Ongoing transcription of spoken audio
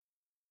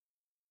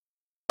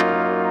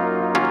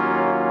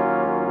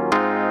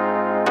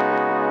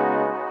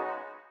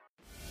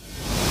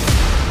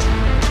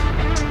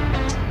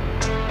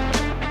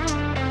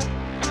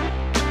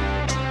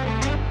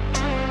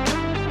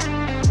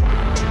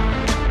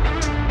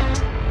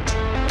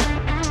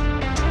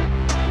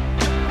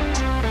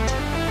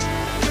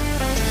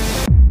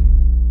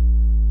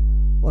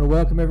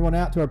welcome everyone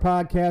out to our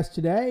podcast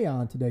today.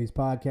 On today's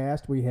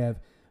podcast, we have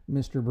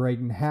Mr.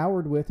 Braden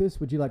Howard with us.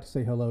 Would you like to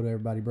say hello to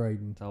everybody,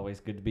 Braden? It's always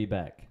good to be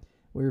back.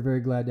 We're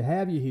very glad to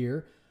have you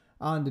here.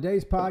 On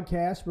today's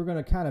podcast, we're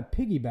going to kind of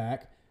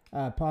piggyback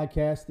a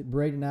podcast that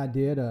Braden and I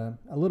did a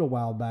little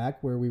while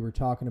back where we were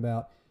talking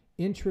about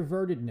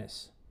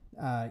introvertedness.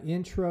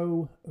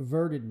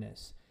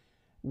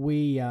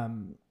 We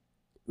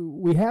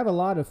have a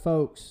lot of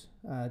folks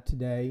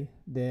today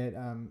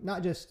that,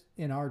 not just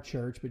in our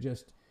church, but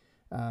just,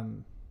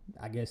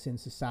 I guess, in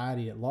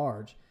society at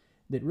large,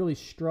 that really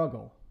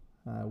struggle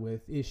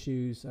with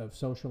issues of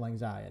social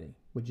anxiety.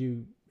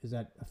 Is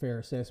that a fair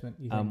assessment?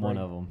 You think, I'm one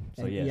of them.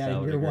 So yes, yeah, I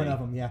would you're agree. one of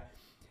them. Yeah,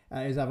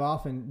 as I've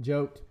often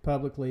joked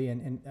publicly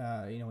and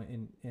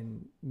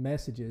in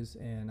messages,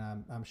 and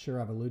I'm sure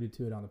I've alluded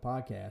to it on the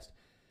podcast.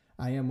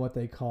 I am what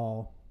they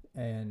call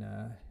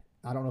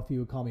I don't know if you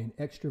would call me an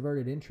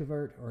extroverted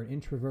introvert or an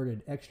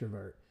introverted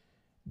extrovert,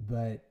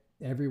 but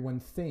everyone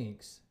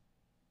thinks,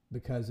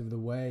 because of the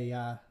way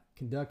I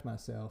conduct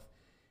myself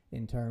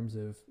in terms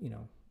of,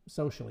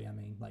 socially,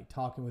 like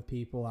talking with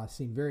people, I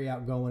seem very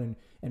outgoing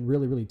and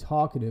really, really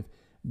talkative,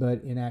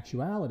 but in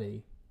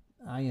actuality,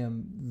 I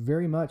am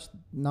very much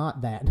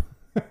not that.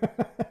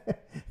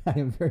 I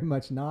am very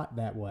much not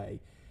that way.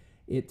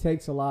 It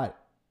takes a lot,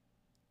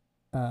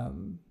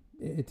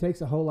 it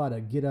takes a whole lot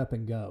of get up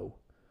and go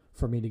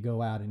for me to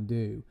go out and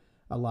do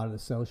a lot of the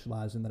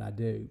socializing that I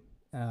do.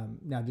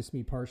 Now, just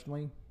me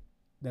personally,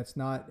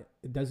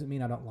 it doesn't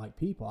mean I don't like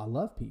people. I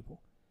love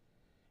people.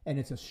 And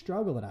it's a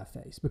struggle that I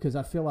face because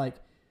I feel like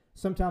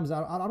sometimes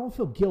I don't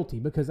feel guilty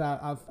because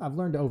I've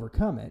learned to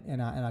overcome it.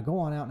 And I go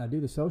on out and I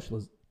do the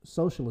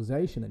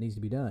socialization that needs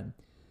to be done.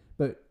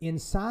 But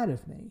inside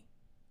of me,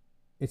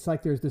 it's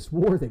like there's this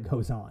war that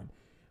goes on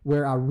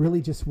where I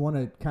really just want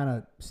to kind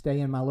of stay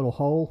in my little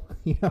hole,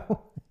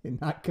 and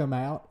not come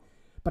out.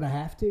 But I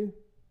have to,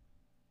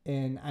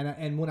 and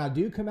when I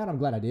do come out, I'm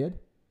glad I did.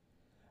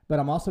 But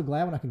I'm also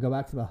glad when I can go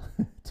back to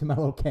my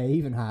little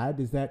cave and hide.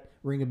 Does that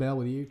ring a bell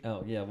with you?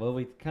 Oh yeah, well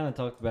we kind of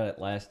talked about it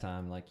last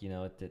time, at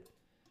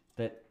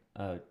that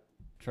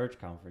church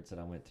conference that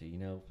I went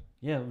to.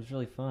 Yeah, it was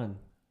really fun.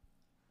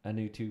 I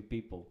knew 2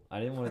 people. I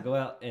didn't want to go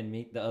out and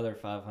meet the other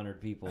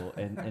 500 people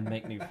and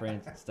make new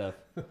friends and stuff.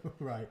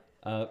 Right.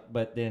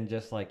 But then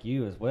just like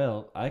you as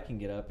well, I can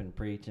get up and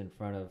preach in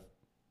front of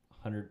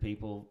 100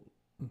 people.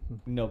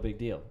 Mm-hmm. No big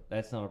deal.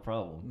 That's not a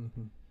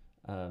problem.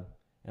 Mm-hmm.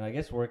 And I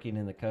guess working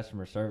in the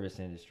customer service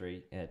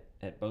industry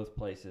at both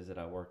places that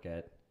I work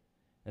at,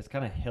 it's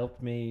kind of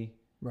helped me,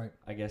 right?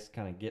 I guess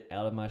kind of get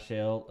out of my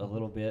shell a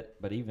little bit.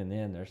 But even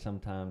then, there's some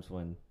times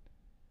when,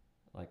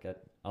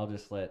 I'll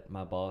just let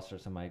my boss or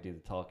somebody do the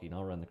talking.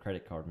 I'll run the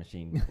credit card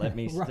machine. Let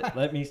me right.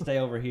 Let me stay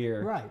over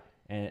here, right?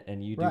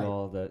 And you do right.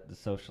 all the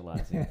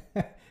socializing.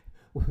 Now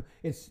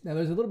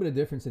there's a little bit of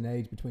difference in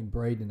age between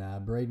Braden and I.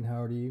 Braden,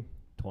 how old are you?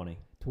 20.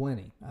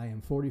 I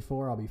am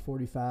 44. I'll be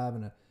 45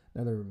 in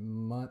another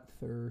month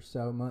and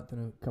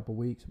a couple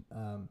weeks.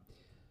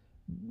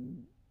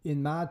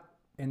 In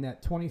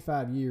that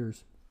 25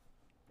 years,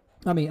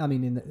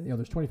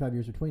 there's 25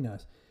 years between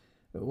us.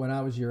 But when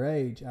I was your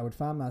age, I would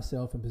find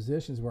myself in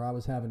positions where I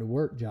was having to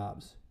work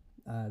jobs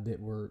that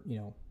were,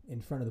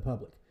 in front of the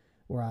public,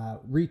 where I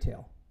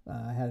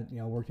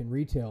worked in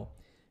retail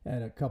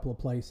at a couple of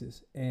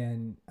places,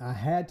 and I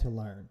had to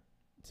learn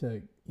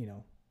to,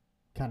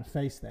 kind of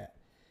face that.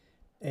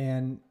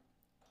 And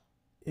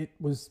it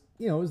was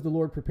the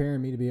Lord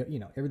preparing me to be,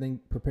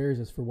 everything prepares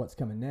us for what's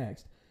coming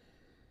next.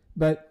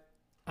 But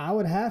I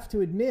would have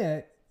to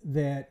admit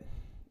that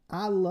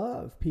I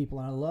love people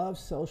and I love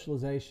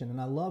socialization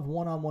and I love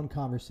one-on-one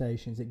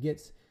conversations. It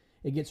gets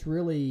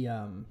really,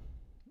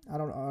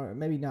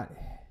 maybe not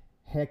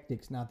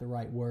hectic's not the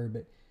right word,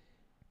 but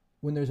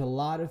when there's a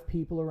lot of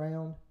people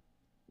around,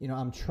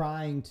 I'm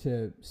trying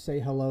to say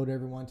hello to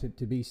everyone,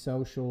 to be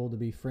social, to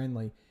be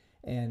friendly.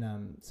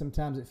 And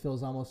sometimes it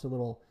feels almost a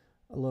little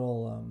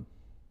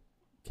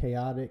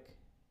chaotic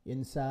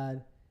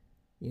inside,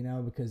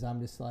 because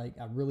I'm just like,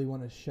 I really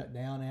want to shut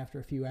down after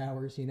a few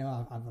hours.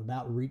 I've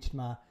about reached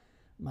my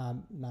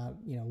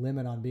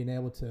limit on being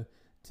able to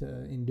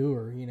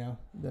endure,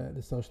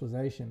 the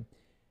socialization.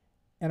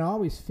 And I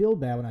always feel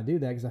bad when I do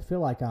that because I feel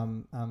like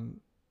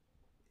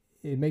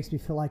it makes me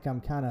feel like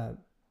I'm kind of,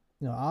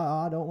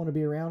 I don't want to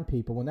be around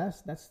people when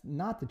that's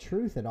not the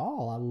truth at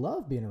all. I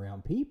love being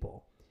around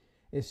people.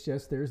 It's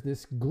just there's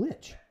this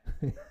glitch,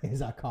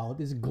 as I call it,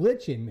 this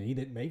glitch in me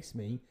that makes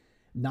me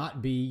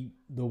not be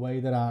the way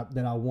that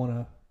I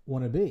want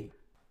to be.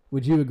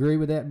 Would you agree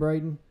with that,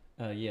 Braden?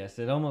 Yes,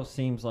 it almost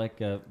seems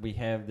like we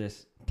have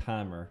this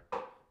timer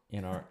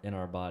in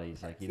our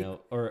bodies,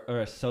 or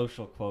a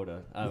social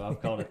quota.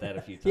 I've called it that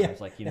a few times.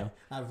 Yeah.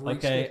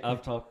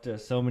 I've talked to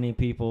so many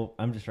people.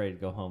 I'm just ready to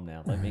go home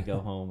now. Let me go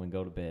home and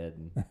go to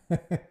bed.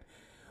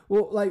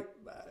 Well,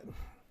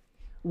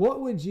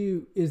 what would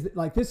you,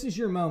 this is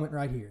your moment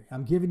right here.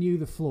 I'm giving you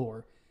the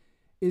floor.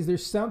 Is there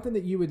something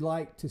that you would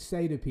like to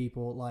say to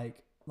people,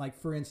 like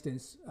for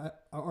instance,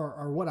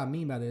 or what I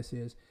mean by this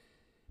is,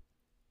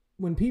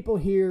 when people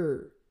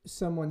hear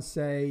someone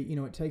say,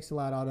 it takes a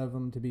lot out of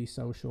them to be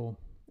social.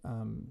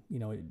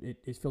 It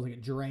feels like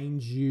it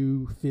drains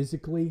you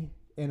physically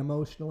and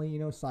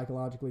emotionally,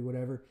 psychologically,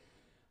 whatever.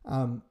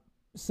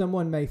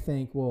 Someone may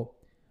think, well,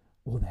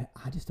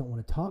 I just don't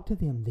want to talk to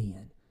them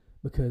then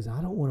because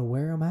I don't want to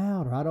wear them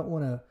out, or I don't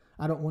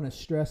want to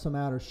stress them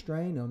out or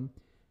strain them.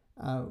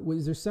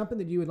 Is there something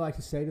that you would like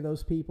to say to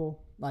those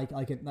people, like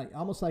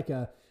almost like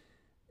not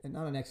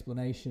an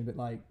explanation, but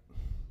like,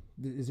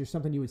 is there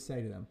something you would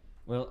say to them?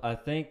 Well, I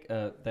think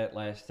that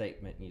last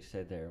statement you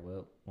said there,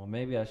 well,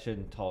 maybe I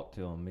shouldn't talk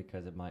to them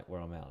because it might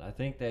wear them out. I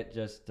think that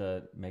just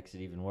makes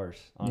it even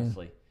worse,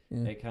 honestly.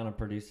 Yeah. It kind of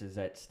produces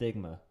that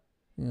stigma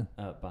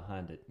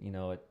behind it.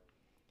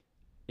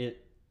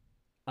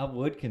 I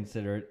would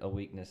consider it a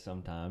weakness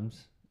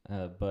sometimes,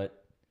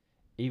 but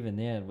even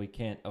then, we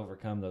can't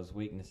overcome those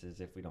weaknesses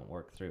if we don't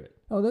work through it.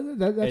 Oh,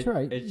 that's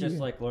right. It's just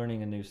like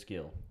learning a new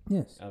skill.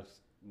 Yes.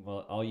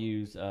 I'll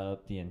use the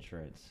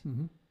insurance,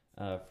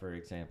 for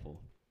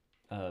example.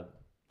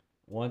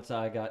 Once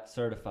I got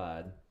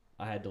certified,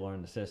 I had to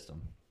learn the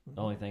system.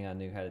 The only thing I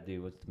knew how to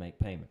do was to make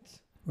payments.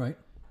 Right.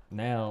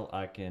 Now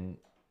I can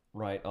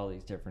write all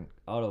these different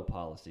auto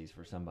policies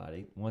for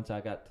somebody. Once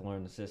I got to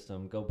learn the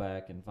system, go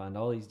back and find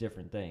all these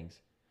different things.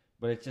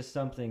 But it's just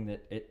something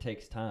that it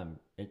takes time.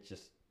 It's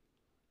just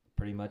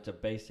pretty much a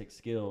basic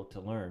skill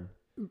to learn.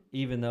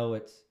 Even though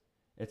it's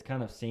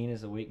kind of seen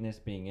as a weakness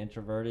being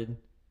introverted,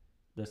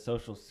 the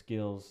social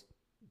skills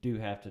do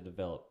have to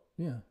develop.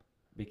 Yeah.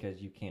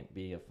 Because you can't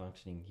be a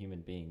functioning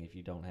human being if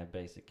you don't have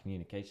basic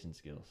communication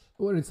skills.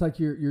 Well, it's like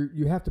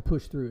you have to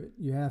push through it.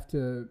 You have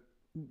to,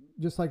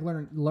 just like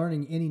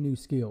learning any new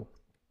skill.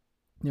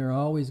 There are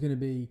always going to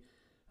be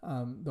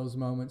those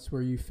moments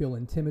where you feel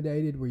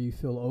intimidated, where you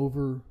feel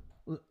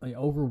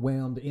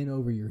overwhelmed, in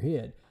over your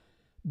head.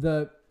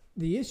 The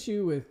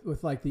issue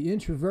with like the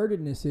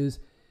introvertedness is,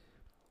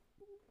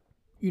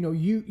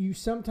 you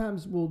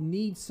sometimes will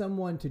need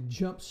someone to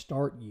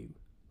jumpstart you,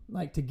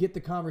 like to get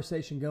the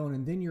conversation going,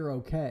 and then you're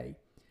okay.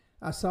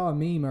 I saw a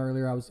meme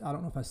earlier. I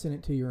don't know if I sent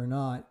it to you or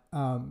not.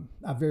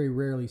 I very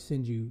rarely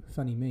send you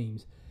funny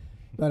memes,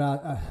 but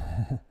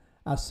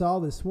I saw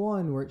this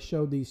one where it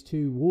showed these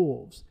two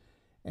wolves,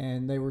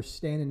 and they were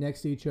standing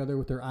next to each other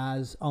with their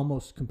eyes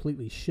almost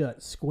completely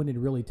shut, squinted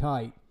really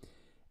tight,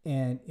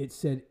 and it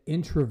said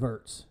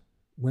introverts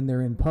when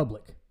they're in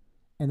public.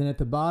 And then at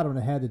the bottom,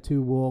 it had the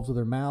two wolves with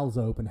their mouths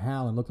open,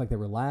 howling, looked like they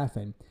were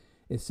laughing.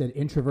 It said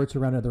introverts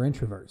around other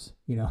introverts,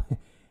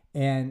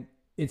 and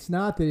it's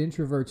not that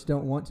introverts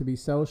don't want to be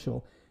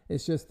social.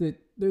 It's just that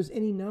there's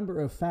any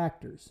number of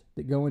factors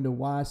that go into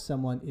why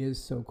someone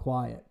is so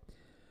quiet,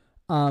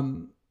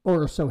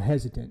 or so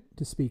hesitant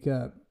to speak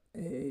up.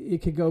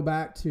 It could go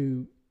back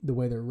to the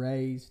way they're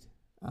raised,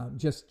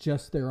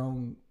 just their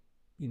own,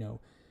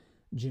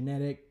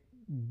 genetic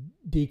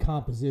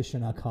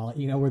decomposition, I call it,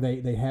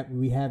 where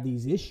we have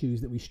these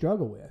issues that we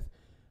struggle with.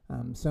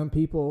 Some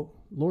people,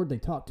 Lord, they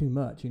talk too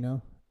much,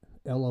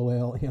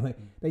 LOL,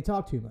 they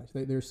talk too much.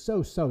 They're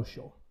so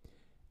social.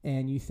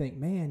 And you think,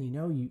 man,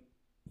 you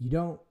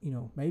don't,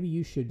 maybe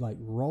you should like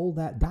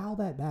dial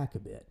that back a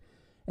bit.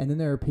 And then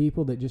there are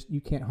people that just, you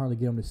can't hardly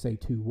get them to say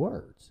two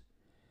words.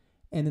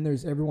 And then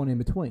there's everyone in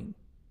between,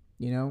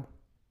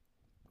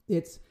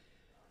 It's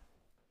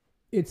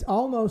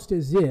almost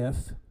as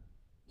if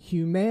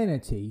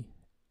humanity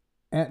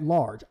at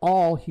large,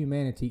 all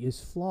humanity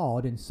is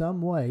flawed in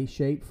some way,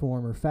 shape,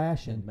 form, or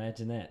fashion.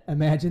 Imagine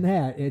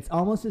that. It's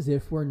almost as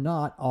if we're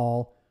not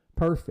all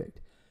perfect.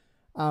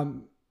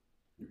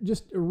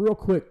 Just a real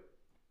quick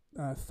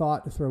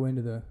thought to throw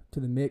into the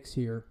mix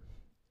here.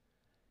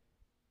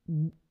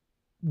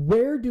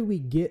 Where do we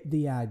get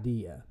the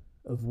idea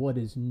of what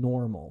is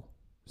normal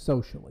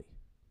socially?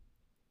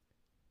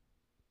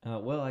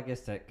 Well, I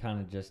guess that kind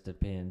of just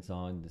depends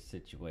on the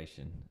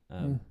situation.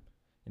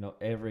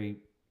 Every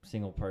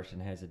single person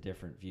has a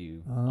different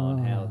view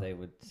on how they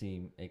would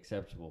seem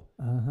acceptable.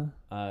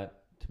 To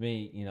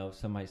me, if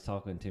somebody's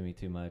talking to me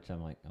too much,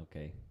 I'm like,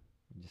 okay,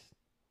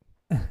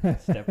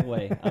 just step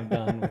away. I'm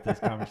done with this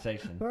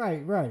conversation.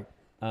 Right.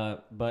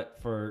 But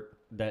for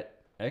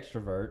that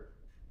extrovert,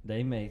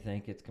 they may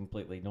think it's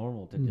completely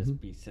normal to just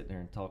be sitting there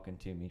and talking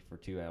to me for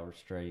 2 hours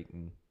straight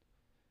and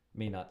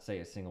me not say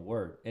a single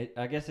word.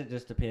 I guess it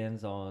just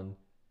depends on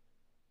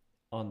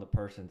the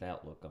person's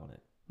outlook on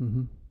it.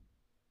 Mm-hmm.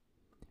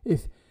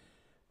 If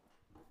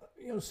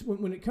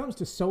when it comes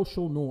to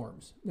social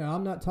norms, now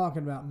I'm not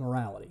talking about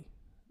morality.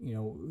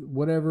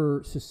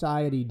 Whatever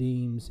society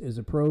deems is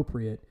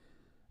appropriate,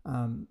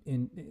 and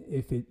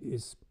if it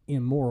is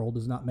immoral,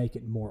 does not make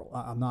it moral.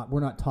 We're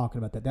not talking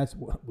about that.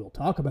 We'll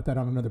talk about that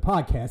on another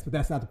podcast, but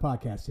that's not the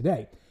podcast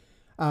today.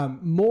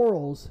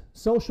 Morals,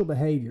 social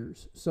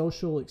behaviors,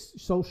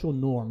 social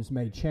norms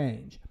may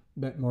change,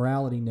 but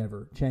morality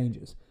never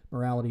changes.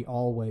 Morality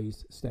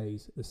always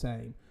stays the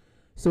same.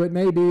 So it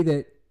may be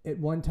that at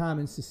one time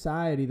in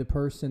society, the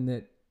person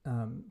that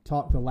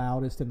talked the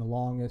loudest and the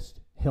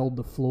longest, held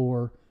the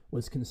floor,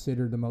 was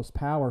considered the most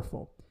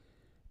powerful.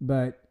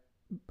 But,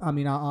 I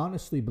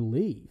honestly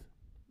believe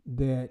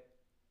that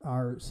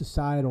our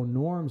societal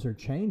norms are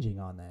changing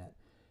on that,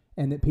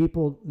 and that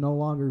people no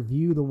longer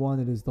view the one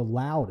that is the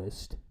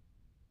loudest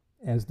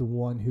as the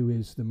one who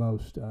is the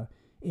most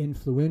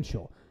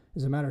influential.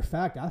 As a matter of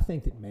fact, I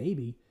think that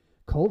maybe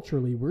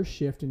culturally we're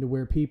shifting to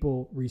where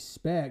people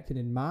respect and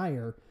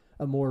admire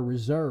a more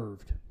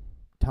reserved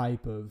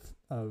type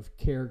of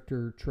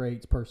character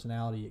traits,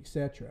 personality,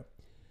 etc.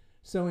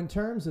 So in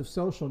terms of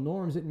social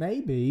norms, it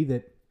may be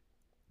that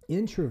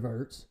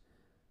introverts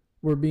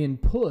were being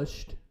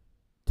pushed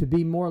to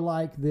be more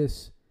like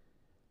this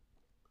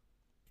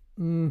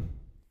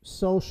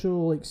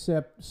socially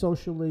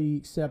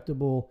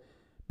acceptable,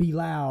 be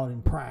loud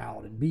and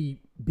proud and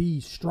be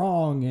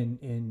strong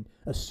and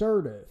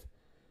assertive,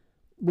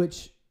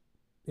 which,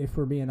 if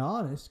we're being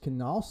honest,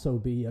 can also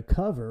be a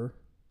cover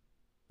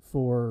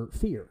for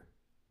fear.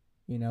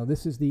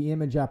 This is the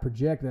image I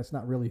project. That's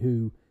not really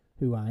who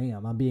I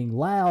am. I'm being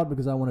loud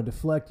because I want to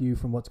deflect you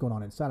from what's going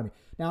on inside of me.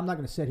 Now, I'm not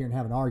going to sit here and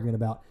have an argument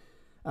about,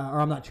 or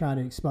I'm not trying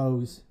to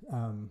expose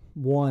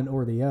one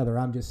or the other.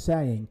 I'm just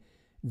saying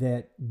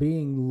that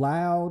being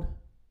loud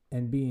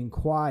and being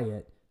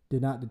quiet do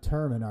not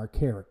determine our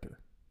character.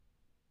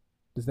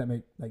 Does that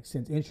make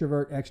sense?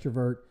 Introvert,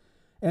 extrovert.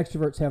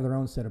 Extroverts have their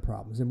own set of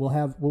problems, and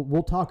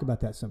we'll talk about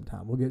that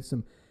sometime. We'll get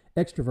some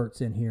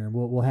extroverts in here, and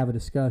we'll have a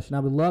discussion. I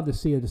would love to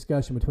see a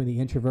discussion between the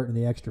introvert and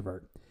the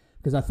extrovert,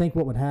 because I think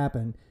what would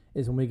happen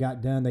is when we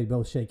got done, they'd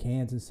both shake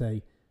hands and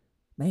say,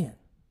 "Man,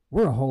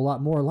 we're a whole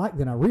lot more alike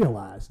than I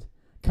realized."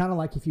 Kind of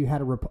like if you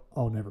had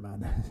oh, never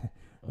mind.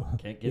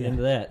 Can't get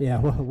into that. Yeah.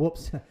 Well,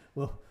 whoops.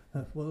 Well,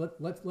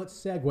 let's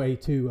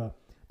segue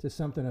to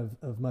something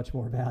of much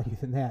more value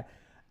than that.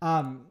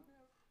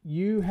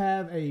 You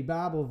have a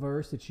Bible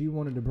verse that you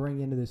wanted to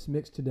bring into this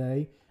mix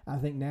today. I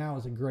think now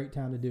is a great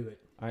time to do it.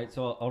 All right,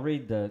 so I'll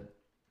read the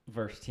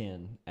verse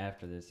 10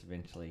 after this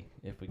eventually,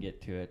 if we get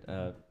to it.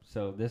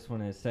 So this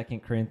one is 2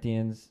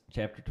 Corinthians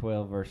chapter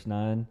 12, verse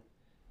 9.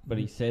 But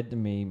he said to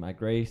me, "My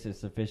grace is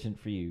sufficient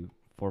for you,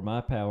 for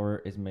my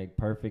power is made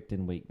perfect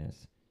in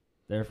weakness.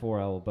 Therefore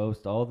I will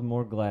boast all the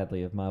more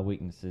gladly of my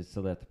weaknesses,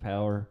 so that the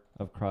power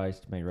of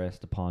Christ may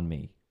rest upon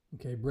me."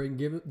 Okay, Braden,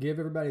 give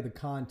everybody the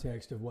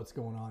context of what's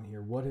going on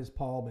here. What has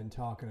Paul been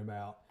talking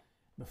about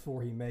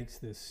before he makes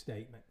this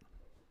statement?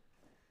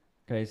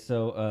 Okay,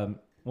 so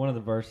one of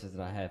the verses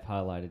that I have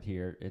highlighted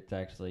here, it's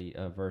actually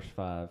verse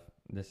 5.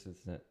 This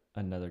is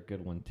another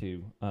good one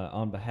too.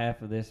 On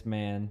behalf of this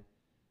man,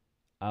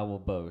 I will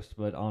boast,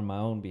 but on my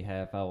own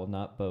behalf, I will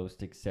not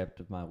boast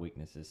except of my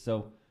weaknesses.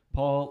 So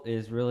Paul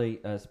is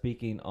really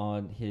speaking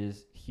on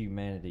his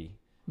humanity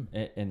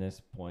in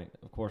this point.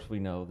 Of course, we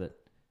know that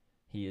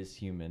he is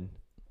human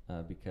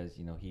because,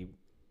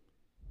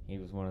 he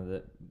was one of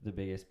the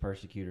biggest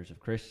persecutors of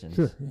Christians.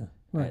 Sure, yeah,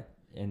 right.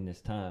 In this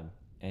time.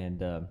 And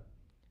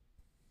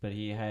but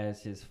he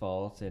has his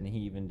faults, and he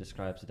even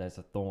describes it as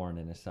a thorn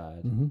in his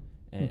side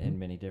in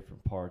many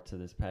different parts of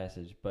this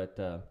passage. But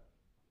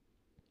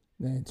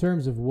in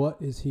terms of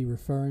what is he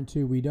referring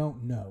to, we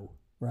don't know,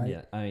 right?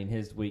 Yeah, I mean,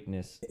 his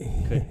weakness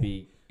could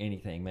be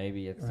anything.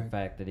 Maybe it's the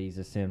fact that he's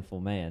a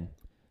sinful man.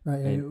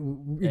 Right,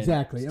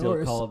 exactly. And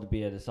still called to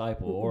be a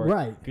disciple, or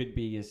right. It could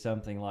be as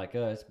something like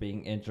us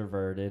being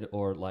introverted,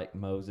 or like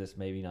Moses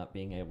maybe not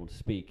being able to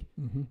speak.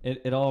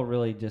 It all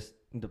really just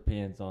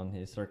depends on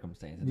his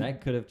circumstance, and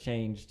that could have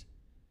changed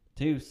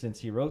too since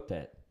he wrote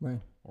that.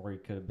 Right. Or he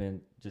could have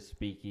been just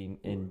speaking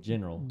in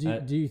general.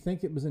 Do you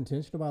think it was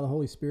intentional by the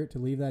Holy Spirit to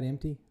leave that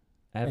empty?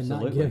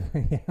 Absolutely. And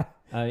not give,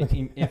 I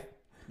mean, if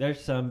there's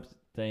some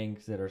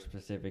things that are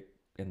specific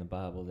in the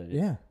Bible that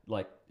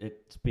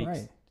it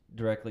speaks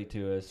directly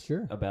to us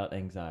about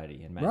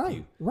anxiety in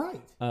Matthew.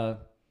 Right.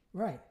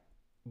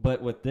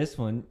 But with this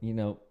one,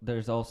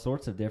 there's all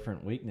sorts of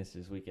different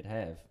weaknesses we could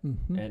have.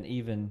 And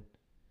even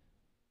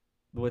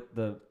with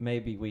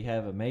maybe we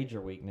have a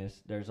major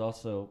weakness, there's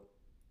also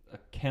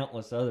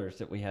countless others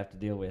that we have to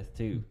deal with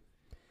too.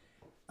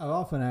 I've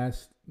often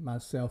asked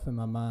myself in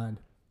my mind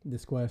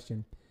this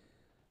question: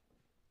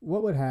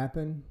 what would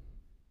happen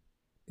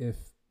if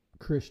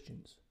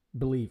Christians,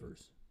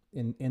 believers,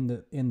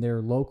 in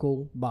their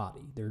local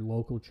body, their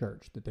local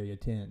church that they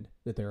attend,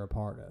 that they're a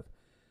part of,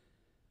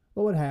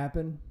 what would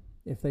happen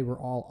if they were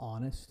all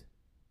honest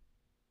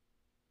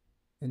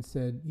and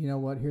said, "You know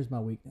what, here's my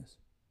weakness.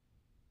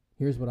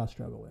 Here's what I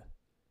struggle with."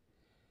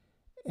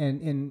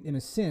 And in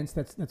a sense,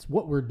 that's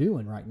what we're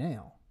doing right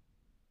now.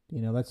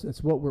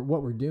 That's what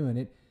we're doing.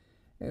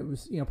 It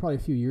was probably a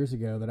few years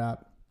ago that I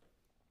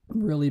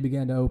really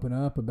began to open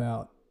up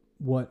about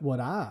what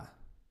I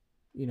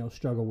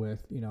struggle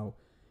with,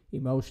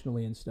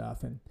 emotionally and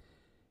stuff. And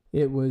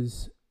it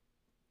was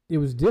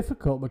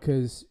difficult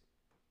because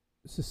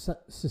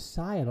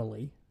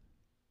societally,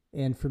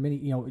 and for many,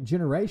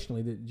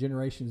 generationally, the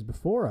generations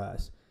before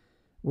us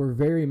were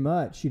very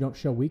much, you don't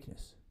show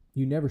weakness.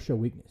 You never show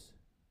weakness.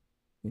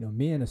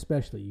 Men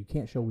especially, you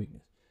can't show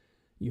weakness.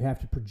 You have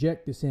to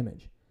project this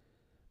image.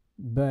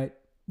 But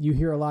you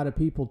hear a lot of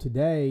people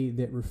today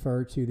that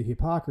refer to the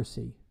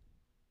hypocrisy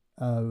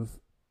of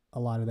a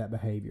lot of that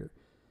behavior.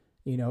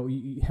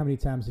 How many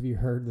times have you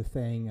heard the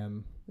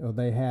thing,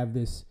 they have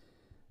this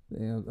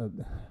well,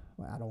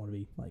 I don't want to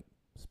be like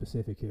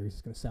specific here.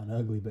 It's going to sound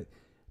ugly, but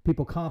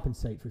people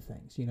compensate for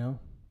things.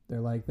 They're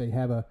like they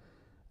got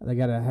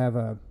to have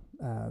a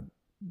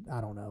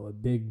I don't know, a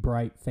big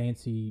bright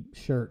fancy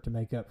shirt to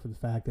make up for the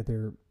fact that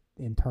they're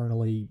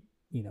internally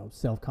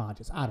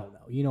self-conscious. I don't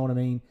know. You know what I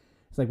mean?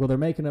 It's like, well, they're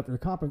making up.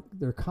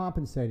 They're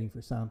compensating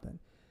for something.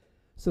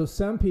 So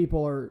some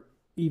people are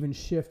even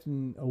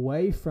shifting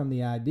away from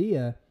the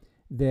idea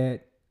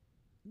that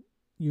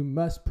you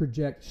must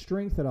project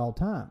strength at all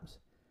times.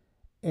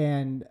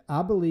 And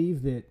I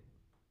believe that,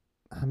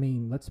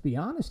 let's be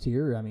honest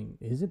here.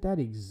 Isn't that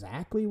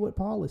exactly what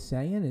Paul is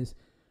saying? Is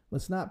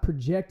let's not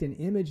project an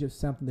image of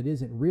something that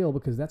isn't real,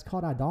 because that's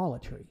called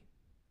idolatry,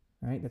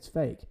 right? That's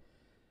fake.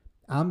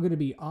 I'm going to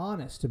be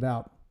honest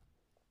about,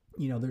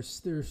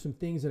 there's some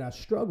things that I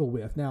struggle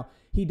with. Now,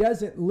 he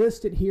doesn't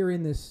list it here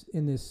in this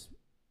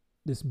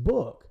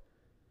book,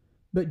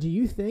 but do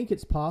you think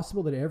it's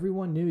possible that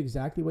everyone knew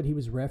exactly what he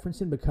was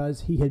referencing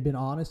because he had been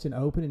honest and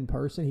open in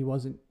person? He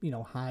wasn't,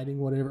 hiding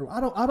whatever. I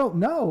don't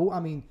know.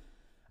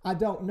 I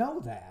don't know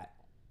that.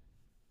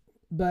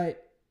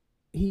 But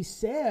he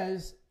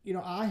says,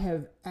 I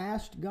have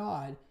asked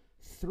God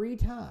three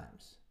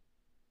times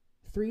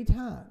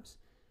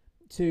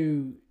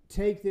to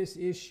take this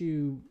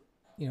issue,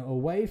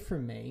 away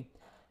from me.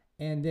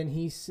 And then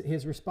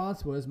his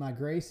response was, my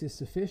grace is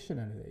sufficient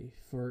unto thee,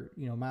 for,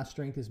 my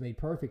strength is made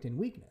perfect in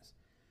weakness.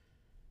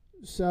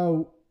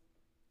 So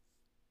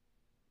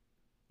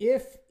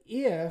if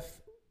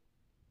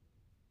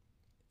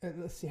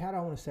let's see, how do I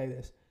want to say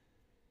this?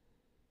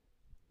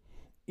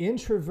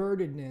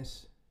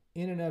 Introvertedness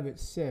in and of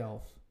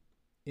itself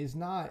is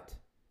not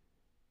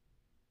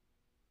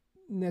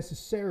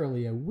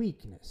necessarily a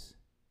weakness.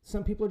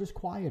 Some people are just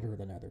quieter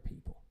than other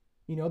people.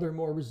 They're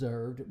more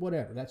reserved,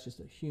 whatever. That's just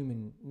a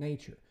human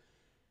nature.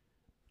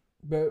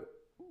 But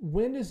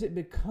when does it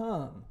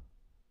become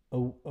a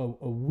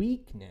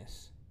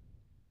weakness?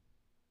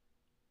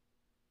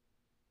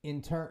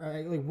 When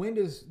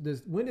does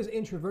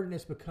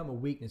introvertedness become a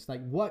weakness?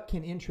 Like, what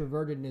can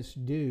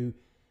introvertedness do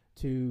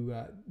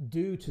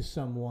to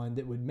someone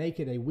that would make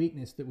it a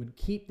weakness, that would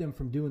keep them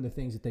from doing the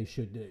things that they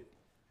should do?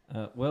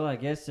 Well, I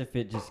guess if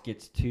it just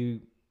gets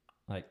too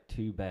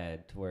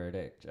bad to where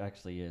it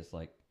actually is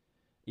like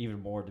even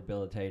more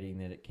debilitating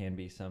than it can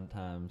be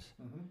sometimes.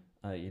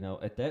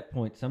 Mm-hmm. At that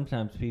point,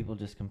 sometimes people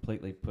just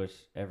completely push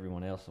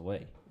everyone else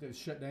away. They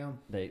shut down.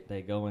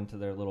 They go into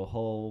their little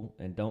hole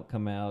and don't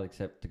come out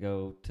except to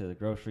go to the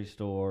grocery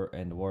store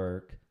and to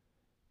work,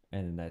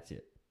 and then that's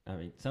it.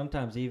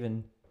 Sometimes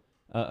even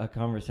a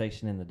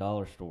conversation in the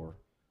dollar store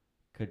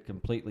could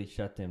completely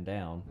shut them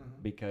down.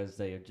 Mm-hmm. Because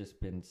they have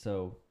just been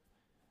so,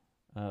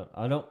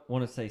 I don't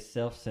want to say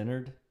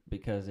self-centered,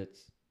 because it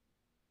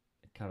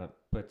kind of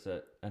puts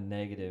a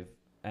negative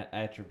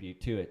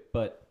attribute to it,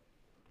 but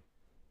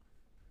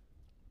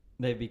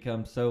they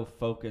become so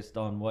focused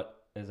on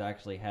what has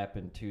actually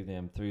happened to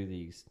them through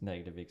these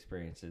negative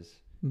experiences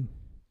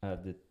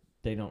that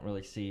they don't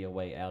really see a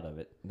way out of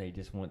it. They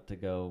just want to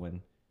go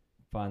and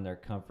find their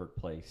comfort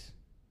place.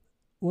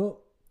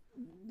 Well,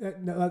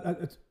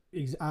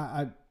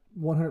 I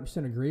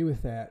 100% agree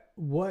with that.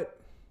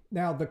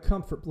 Now the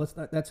comfort?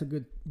 That's a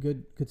good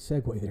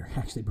segue there.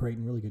 Actually,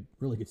 Braden,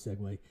 really good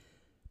segue.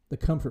 The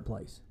comfort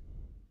place.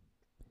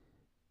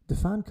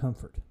 Define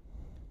comfort.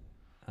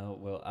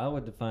 Well, I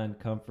would define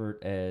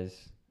comfort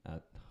as,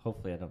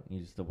 hopefully I don't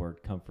use the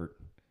word comfort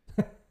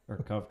or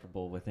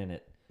comfortable within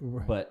it,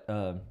 right. But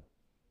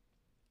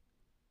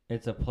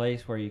it's a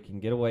place where you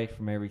can get away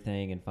from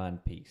everything and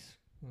find peace.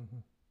 Mm-hmm.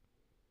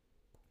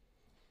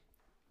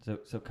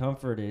 So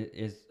comfort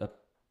is a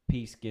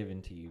peace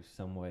given to you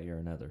some way or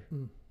another.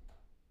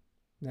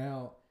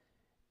 Now,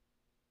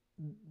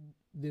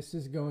 this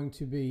is going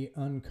to be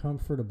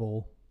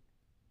uncomfortable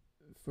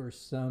for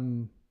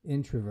some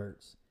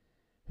introverts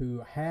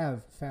who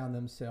have found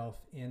themselves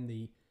in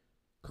the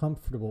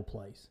comfortable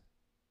place.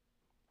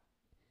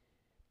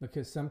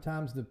 Because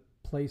sometimes the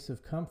place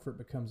of comfort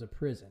becomes a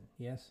prison,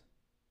 yes?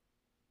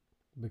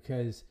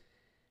 Because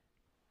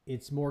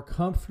it's more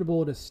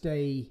comfortable to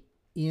stay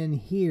in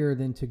here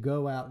than to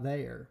go out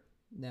there.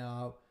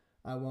 Now,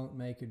 I won't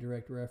make a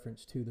direct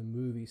reference to the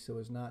movie so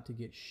as not to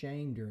get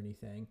shamed or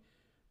anything,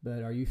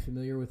 but are you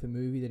familiar with a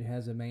movie that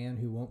has a man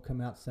who won't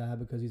come outside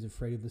because he's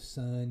afraid of the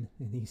sun?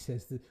 And he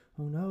says,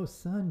 oh no,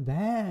 sun,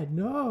 bad,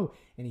 no.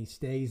 And he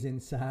stays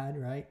inside,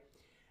 right?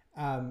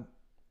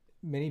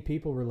 Many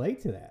people relate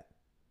to that.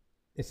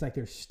 It's like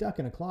they're stuck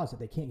in a closet.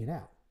 They can't get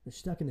out. They're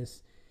stuck in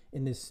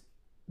this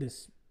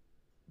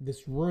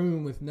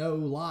room with no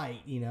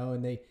light,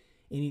 and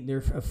they're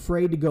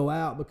afraid to go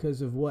out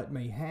because of what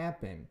may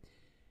happen.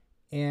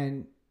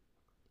 And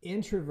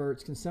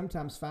introverts can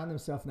sometimes find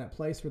themselves in that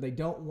place where they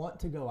don't want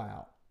to go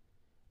out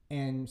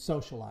and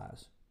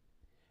socialize.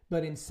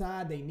 But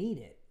inside they need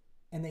it.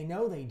 And they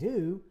know they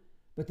do,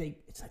 but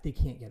it's like they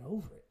can't get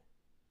over it.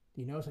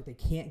 It's like they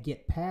can't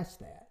get past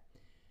that.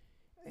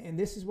 And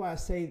this is why I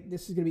say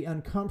this is going to be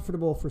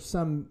uncomfortable for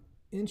some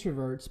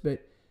introverts,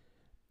 but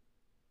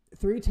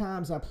 3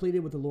 times I pleaded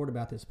with the Lord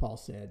about this, Paul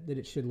said, that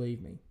it should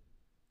leave me.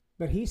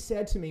 But he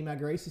said to me, my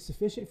grace is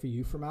sufficient for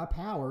you, for my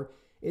power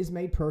is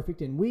made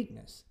perfect in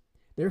weakness.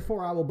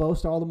 Therefore I will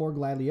boast all the more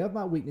gladly of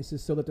my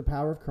weaknesses, so that the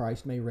power of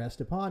Christ may rest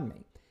upon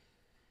me.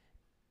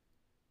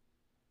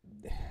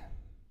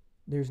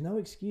 There's no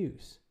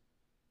excuse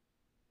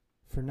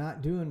for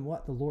not doing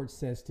what the Lord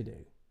says to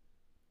do.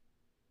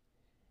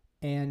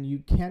 And you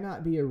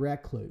cannot be a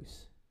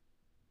recluse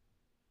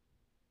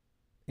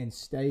and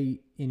stay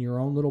in your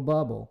own little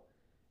bubble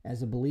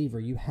as a believer.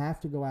 You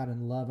have to go out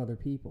and love other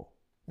people.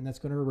 And that's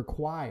going to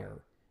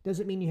require,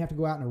 doesn't mean you have to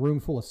go out in a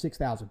room full of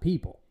 6,000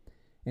 people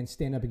and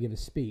stand up and give a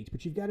speech,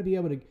 but you've got to be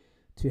able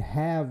to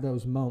have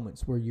those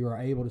moments where you are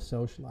able to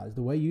socialize.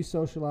 The way you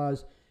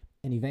socialize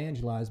and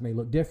evangelize may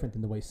look different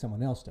than the way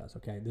someone else does,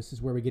 okay? This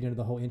is where we get into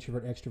the whole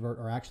introvert, extrovert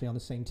are actually on the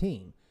same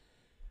team.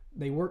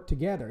 They work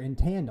together in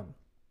tandem.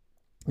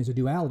 There's a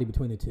duality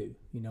between the two,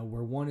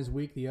 where one is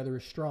weak, the other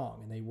is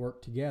strong, and they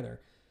work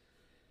together.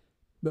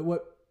 But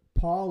what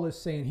Paul is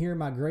saying here,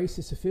 my grace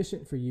is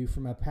sufficient for you, for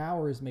my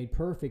power is made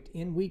perfect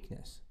in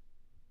weakness.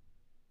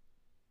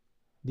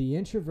 The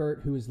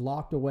introvert who is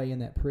locked away in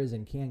that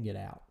prison can get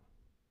out.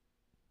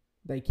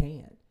 They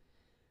can.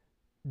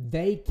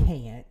 They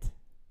can't,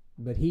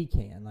 but he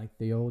can. Like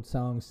the old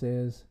song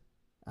says,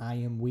 I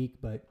am weak,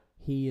 but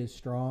he is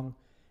strong.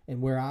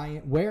 And where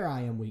I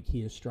am weak,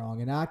 he is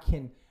strong. And I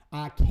can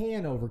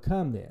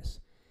overcome this.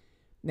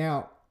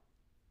 Now,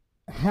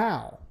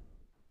 how?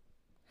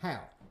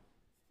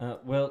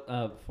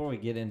 Before we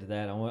get into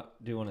that, I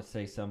do want to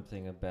say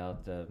something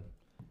about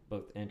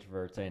both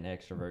introverts and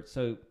extroverts.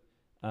 So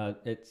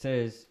it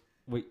says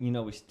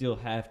we still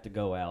have to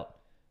go out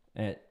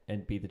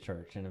and be the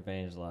church and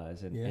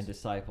evangelize and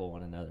disciple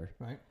one another.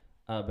 Right.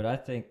 But I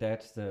think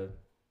that's the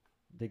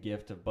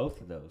gift of both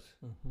of those.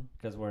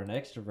 Because where an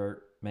extrovert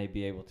may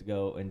be able to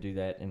go and do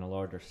that in a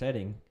larger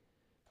setting,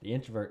 the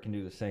introvert can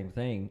do the same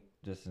thing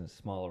just in a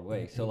smaller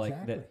way. So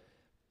exactly. like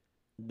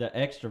the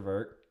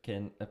extrovert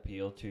can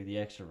appeal to the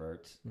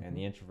extroverts, and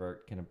the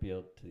introvert can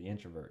appeal to the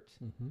introverts,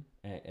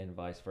 and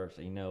vice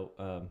versa.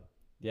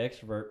 The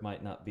extrovert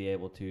might not be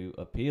able to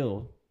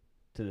appeal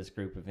to this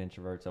group of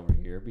introverts over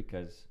here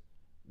because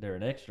they're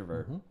an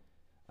extrovert.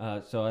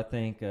 So I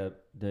think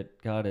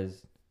that God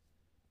is,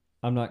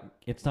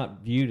 it's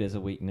not viewed as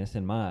a weakness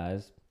in my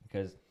eyes,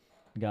 because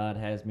God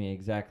has me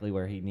exactly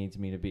where he needs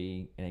me to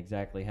be and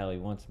exactly how he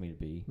wants me to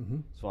be,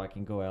 so I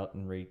can go out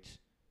and reach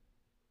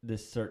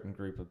this certain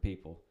group of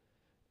people.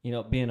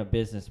 Being a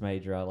business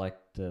major,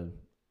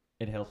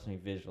 it helps me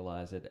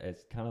visualize it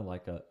as kind of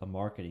like a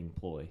marketing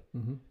ploy.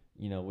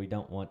 We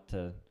don't want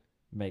to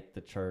make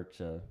the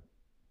church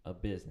a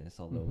business,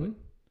 although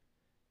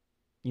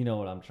you know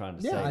what I'm trying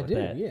to say with that.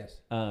 Yeah, I do,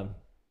 yes.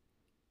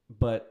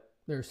 But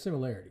there are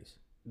similarities.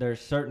 There's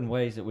certain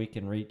ways that we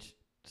can reach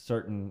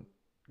certain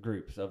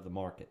groups of the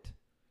market.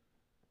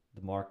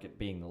 The market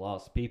being the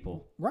lost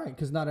people. Right,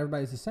 because not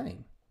everybody's the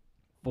same.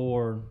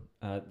 For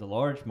the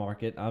large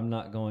market, I'm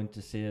not going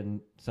to send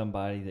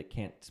somebody that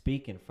can't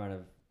speak in front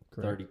of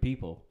 30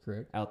 people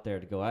out there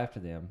to go after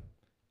them.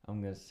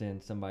 I'm going to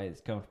send somebody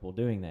that's comfortable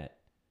doing that,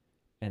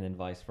 and then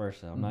vice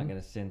versa. I'm not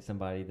going to send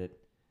somebody that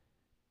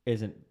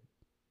isn't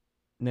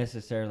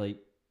necessarily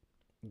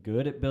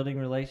good at building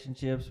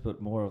relationships,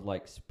 but more of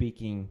like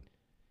speaking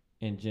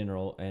in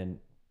general and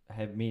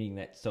meeting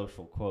that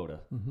social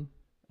quota.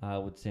 I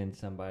would send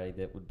somebody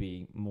that would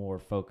be more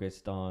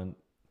focused on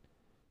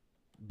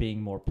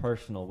being more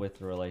personal with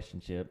the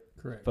relationship,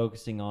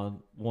 focusing on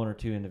one or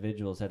two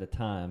individuals at a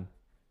time,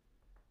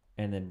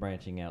 and then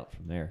branching out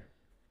from there.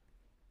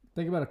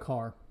 Think about a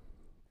car.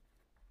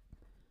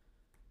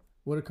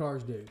 What do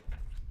cars do?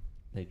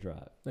 They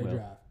drive. They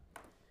drive.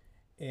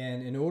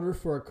 And in order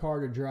for a car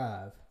to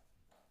drive,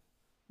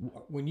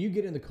 when you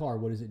get in the car,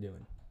 what is it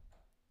doing?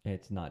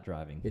 It's not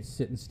driving. It's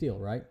sitting still,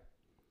 right?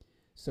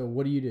 So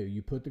what do?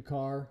 You put the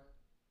car...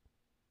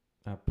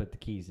 I put the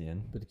keys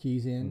in. And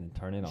then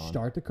turn it on.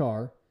 Start the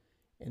car,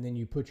 and then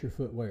you put your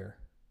foot where?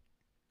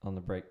 On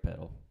the brake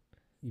pedal.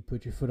 You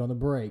put your foot on the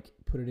brake,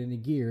 put it into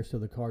gear so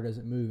the car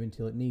doesn't move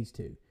until it needs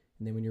to.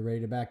 And then when you're ready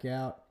to back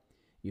out,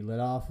 you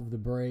let off of the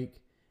brake,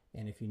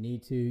 and if you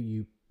need to,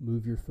 you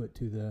move your foot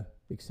to the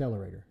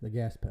accelerator, the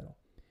gas pedal.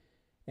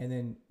 And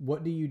then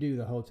what do you do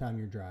the whole time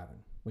you're driving?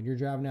 When you're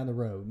driving down the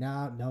road,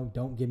 no,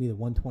 don't give me the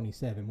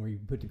 127 where you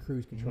put the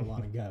cruise control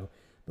on and go.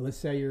 But let's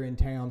say you're in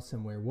town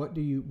somewhere. What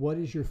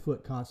is your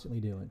foot constantly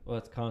doing? Well,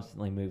 it's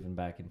constantly moving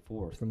back and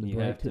forth. From the you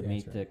brake have to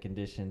meet right. the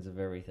conditions of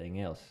everything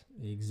else.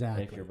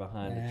 Exactly. If you're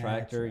behind a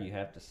tractor, you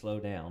have to slow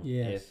down.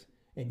 Yes.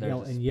 If and there's yell,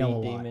 a and speed yell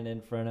a demon in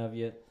front of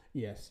you,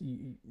 yes,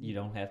 you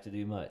don't have to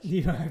do much.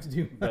 You don't have to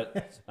do much.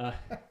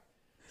 But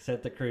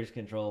set the cruise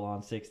control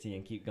on 60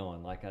 and keep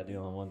going like I do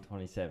on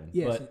 127.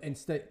 Yes,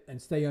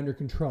 and stay under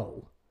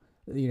control.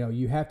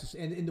 You have to,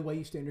 and the way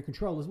you stay under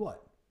control is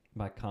what?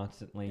 By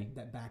constantly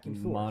that back and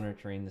forth.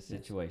 Monitoring the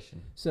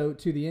situation. Yes. So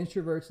to the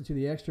introverts and to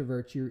the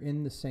extroverts, you're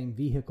in the same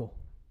vehicle.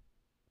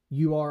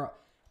 You are.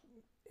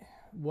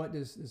 What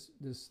does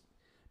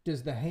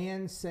the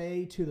hand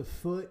say to the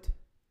foot?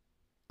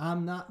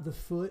 I'm not the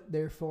foot,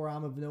 therefore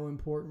I'm of no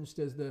importance.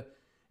 Does the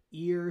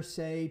ear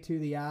say to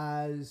the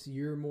eyes,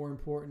 you're more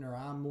important or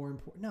I'm more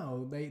important.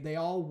 No, they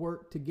all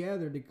work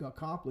together to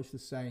accomplish the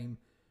same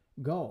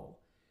goal.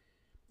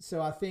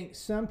 So I think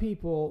some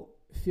people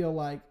feel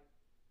like,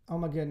 oh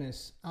my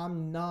goodness,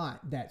 I'm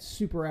not that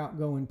super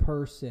outgoing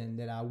person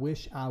that I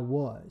wish I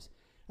was.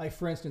 Like,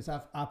 for instance,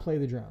 I play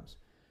the drums.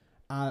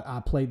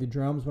 I played the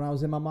drums when I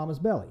was in my mama's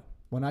belly.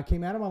 When I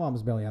came out of my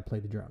mama's belly, I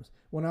played the drums.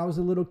 When I was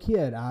a little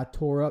kid, I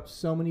tore up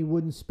so many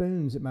wooden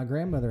spoons that my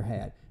grandmother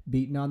had,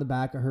 beating on the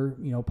back of her,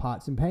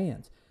 pots and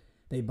pans.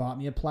 They bought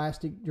me a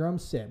plastic drum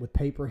set with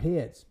paper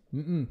heads.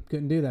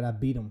 Couldn't do that. I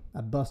beat them.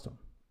 I bust them.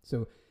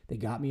 So they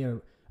got me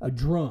a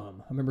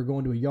drum. I remember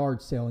going to a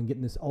yard sale and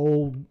getting this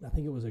old, I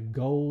think it was a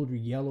gold or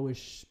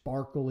yellowish,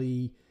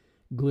 sparkly,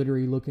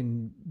 glittery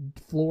looking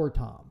floor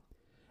tom.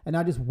 And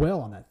I just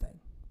wail on that thing.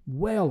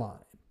 Wail on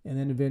it. And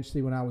then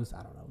eventually when I was,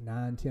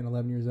 9, 10,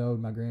 11 years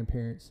old, my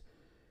grandparents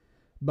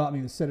bought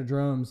me the set of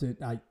drums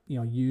that I,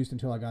 used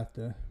until I got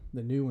the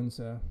new ones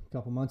a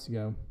couple months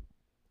ago.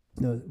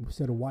 The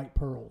set of white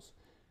pearls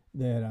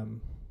that,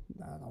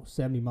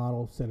 70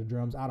 model set of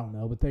drums. I don't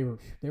know, but they were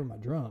my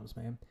drums,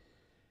 man.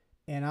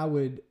 And I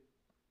would,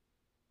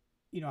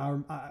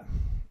 I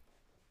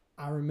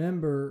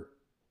remember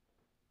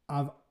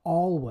I've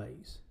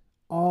always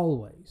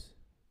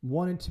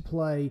wanted to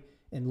play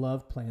and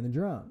loved playing the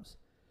drums.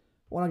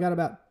 When I got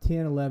about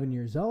 10, 11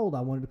 years old,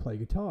 I wanted to play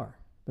guitar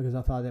because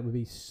I thought that would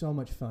be so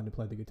much fun to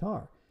play the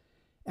guitar.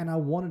 And I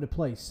wanted to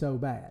play so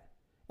bad.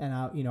 And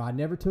I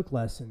never took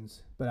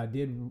lessons, but I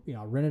did,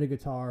 I rented a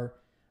guitar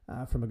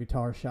from a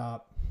guitar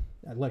shop,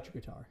 an electric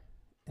guitar.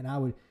 And I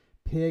would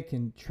pick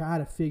and try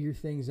to figure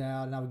things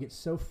out, and I would get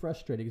so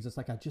frustrated because it's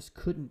like I just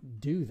couldn't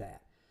do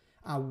that.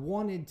 I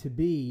wanted to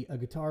be a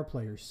guitar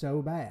player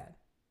so bad,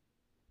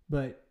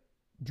 but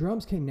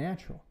drums came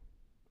natural.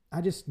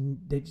 It just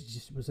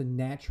was a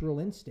natural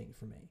instinct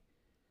for me.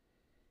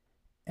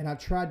 And I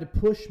tried to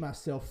force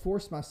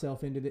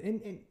myself into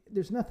and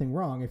there's nothing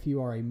wrong if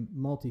you are a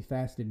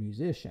multifaceted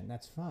musician,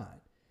 that's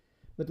fine.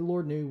 But the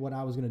Lord knew what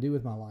I was going to do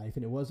with my life,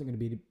 and it wasn't going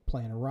to be to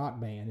play in a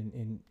rock band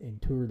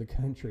and tour the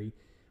country.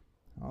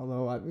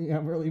 Although I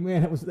really,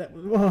 man, I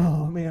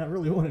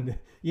really wanted to,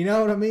 you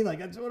know what I mean? Like,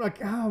 that's what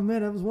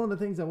that was one of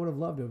the things I would have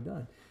loved to have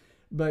done.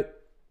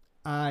 But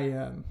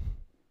anyhow,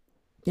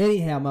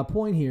 my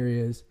point here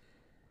is,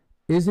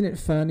 isn't it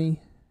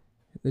funny?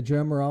 The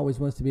drummer always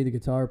wants to be the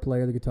guitar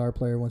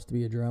player wants to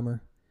be a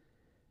drummer.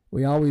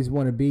 We always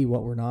want to be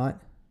what we're not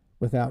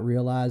without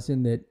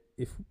realizing that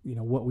if,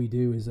 what we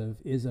do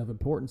is of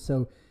importance.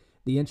 So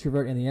the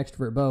introvert and the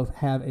extrovert both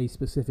have a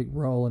specific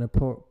role and a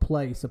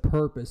place, a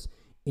purpose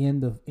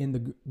in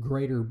the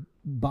greater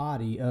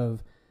body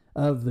of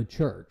the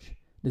church.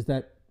 Does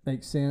that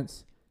make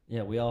sense?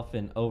 Yeah, we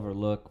often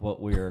overlook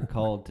what we are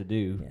called to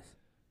do.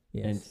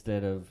 Yes.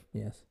 Instead of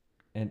yes.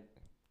 And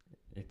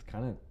it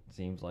kind of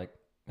seems like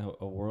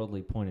a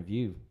worldly point of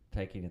view,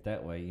 taking it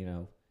that way.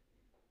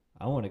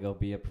 I want to go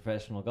be a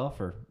professional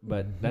golfer,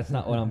 but that's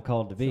not what I'm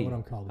called to be.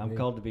 I'm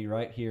called to be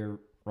right here,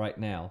 right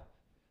now.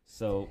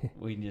 So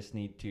we just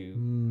need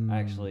to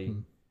actually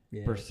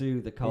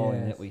pursue the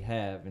calling that we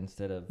have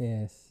instead of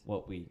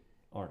what we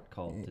aren't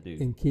called to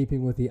do. In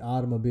keeping with the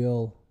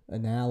automobile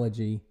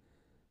analogy,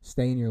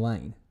 stay in your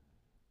lane.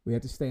 We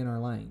have to stay in our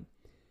lane.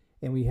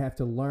 And we have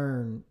to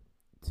learn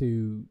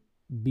to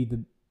be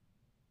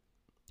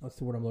what's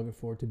the word I'm looking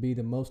for? To be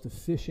the most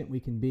efficient we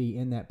can be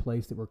in that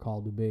place that we're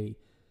called to be.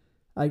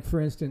 Like,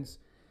 for instance,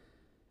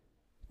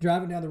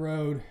 driving down the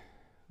road,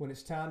 when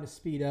it's time to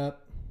speed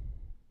up,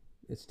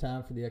 it's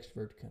time for the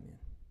extrovert to come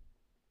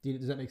in.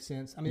 Does that make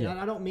sense? I mean,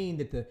 I don't mean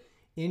that the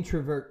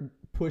introvert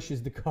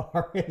pushes the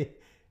car. The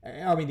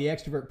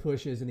extrovert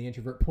pushes and the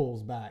introvert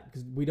pulls back,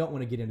 because we don't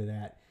want to get into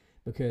that,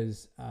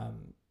 because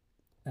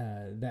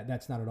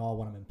that's not at all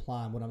what I'm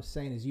implying. What I'm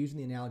saying is using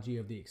the analogy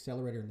of the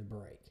accelerator and the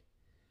brake,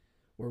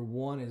 where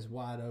one is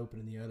wide open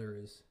and the other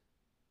is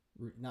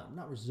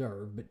not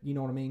reserved, but you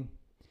know what I mean?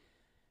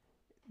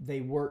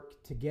 They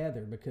work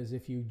together, because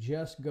if you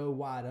just go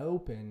wide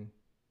open,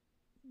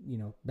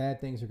 bad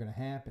things are going to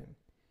happen.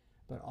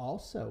 But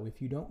also,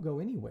 if you don't go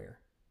anywhere,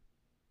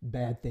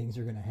 bad things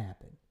are going to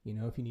happen.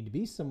 If you need to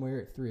be somewhere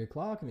at 3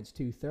 o'clock and it's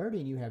 2:30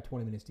 and you have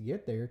 20 minutes to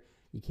get there,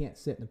 you can't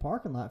sit in the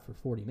parking lot for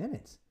 40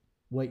 minutes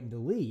waiting to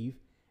leave.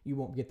 You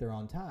won't get there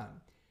on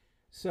time.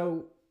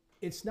 So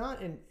it's not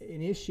an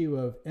issue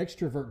of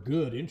extrovert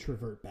good,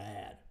 introvert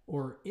bad,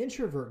 or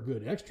introvert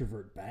good,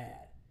 extrovert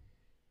bad.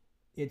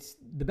 It's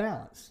the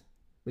balance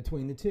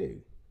between the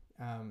two.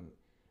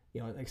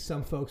 Like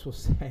some folks will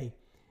say,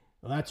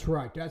 well, that's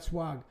right. That's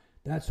why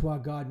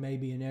God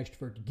made me an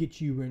extrovert, to get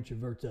you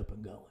introverts up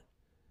and going.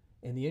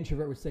 And the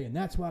introvert would say, and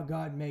that's why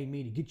God made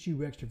me to get you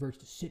extroverts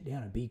to sit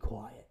down and be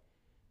quiet.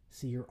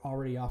 See, you're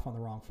already off on the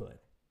wrong foot.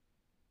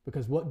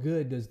 Because what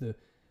good does the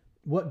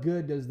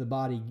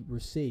body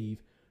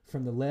receive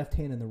from the left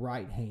hand and the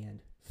right hand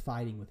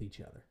fighting with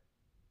each other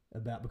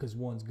because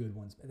one's good,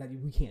 one's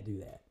bad? We can't do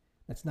that.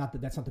 That's not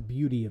the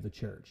beauty of the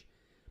church.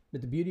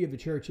 But the beauty of the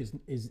church is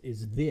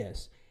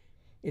this.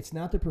 It's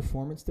not the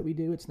performance that we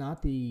do. It's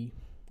not the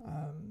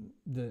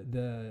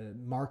the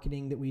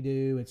marketing that we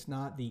do. It's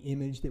not the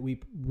image that we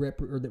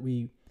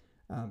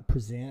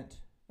present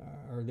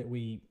or that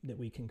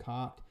we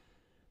concoct.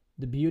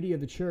 The beauty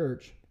of the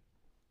church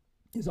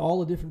is all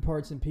the different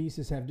parts and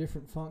pieces have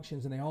different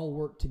functions, and they all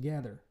work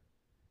together.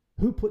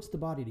 Who puts the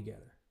body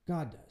together?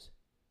 God does.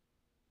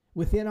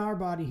 Within our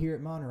body here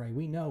at Monterey,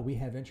 we know we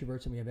have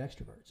introverts and we have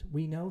extroverts.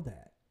 We know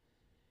that.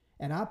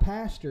 And I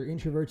pastor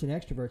introverts and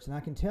extroverts, and I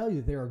can tell you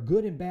that there are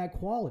good and bad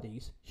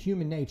qualities,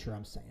 human nature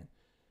I'm saying,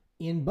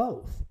 in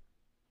both.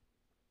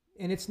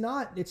 And it's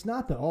not the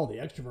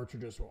extroverts are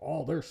just,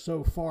 they're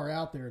so far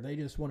out there, they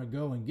just want to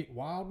go and get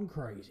wild and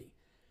crazy.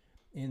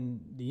 And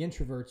the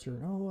introverts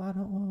are,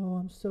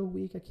 I'm so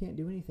weak, I can't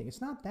do anything.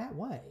 It's not that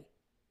way.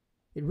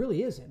 It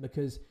really isn't,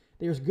 because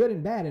there's good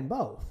and bad in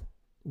both.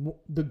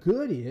 The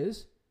good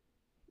is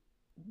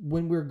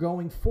when we're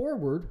going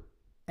forward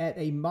at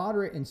a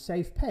moderate and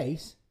safe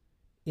pace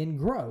in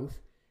growth,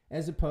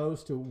 as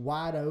opposed to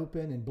wide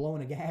open and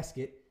blowing a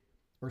gasket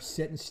or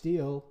sitting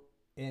still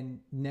and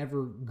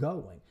never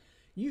going.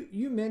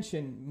 You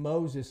mentioned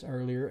Moses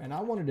earlier, and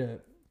I wanted to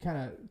kind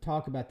of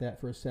talk about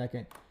that for a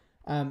second.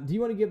 Do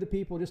you want to give the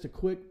people just a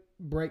quick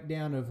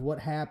breakdown of what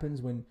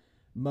happens when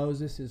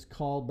Moses is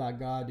called by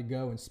God to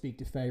go and speak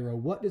to Pharaoh?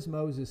 What does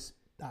Moses,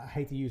 I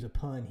hate to use a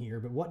pun here,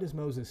 but what does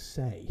Moses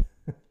say?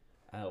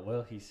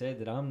 Well, he said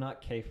that I'm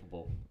not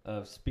capable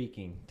of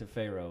speaking to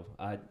Pharaoh.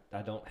 I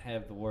don't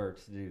have the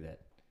words to do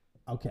that.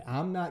 Okay,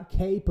 I'm not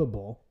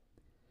capable.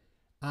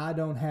 I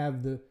don't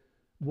have the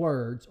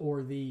words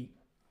or the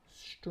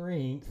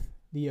strength,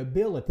 the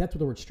ability. That's what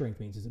the word strength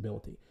means, is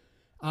ability.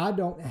 I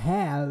don't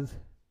have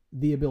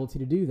the ability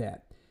to do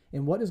that.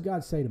 And what does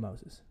God say to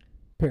Moses?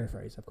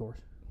 Paraphrase, of course.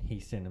 He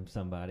sent him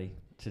somebody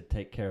to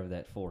take care of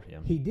that for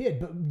him. He did,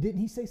 but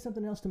didn't he say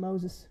something else to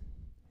Moses?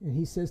 And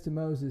he says to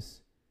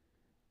Moses,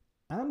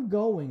 I'm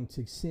going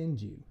to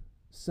send you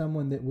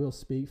someone that will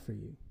speak for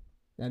you.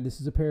 And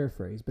this is a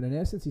paraphrase, but in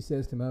essence he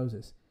says to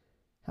Moses,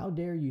 how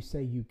dare you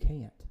say you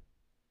can't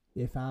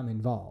if I'm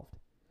involved?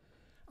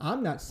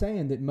 I'm not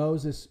saying that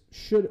Moses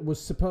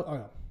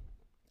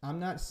I'm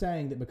not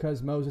saying that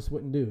because Moses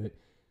wouldn't do it,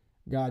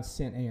 God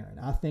sent Aaron.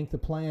 I think the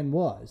plan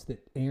was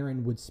that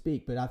Aaron would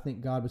speak, but I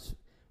think God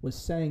was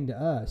saying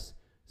to us,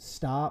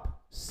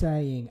 stop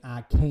saying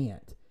I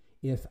can't.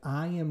 If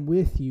I am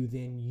with you,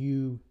 then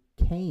you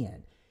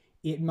can.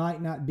 It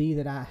might not be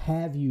that I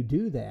have you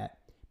do that,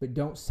 but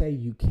don't say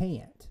you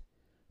can't.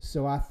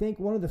 So I think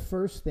one of the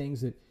first things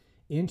that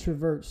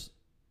introverts,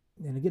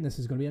 and again, this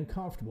is going to be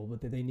uncomfortable,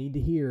 but that they need to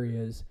hear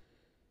is,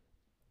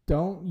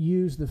 don't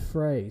use the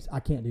phrase, I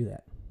can't do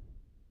that.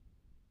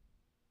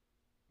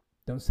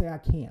 Don't say I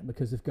can't,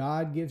 because if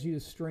God gives you the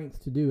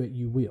strength to do it,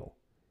 you will.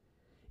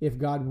 If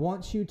God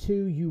wants you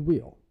to, you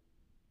will.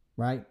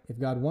 Right? If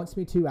God wants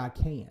me to, I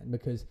can,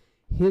 because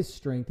His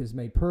strength is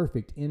made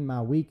perfect in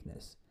my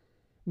weakness.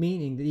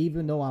 Meaning that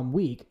even though I'm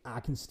weak, I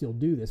can still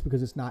do this,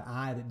 because it's not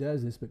I that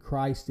does this, but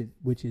Christ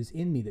which is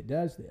in me that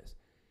does this.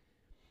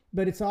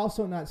 But it's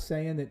also not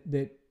saying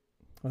that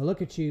well,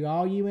 look at you,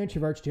 all you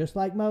introverts, just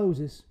like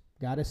Moses,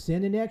 got to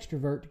send an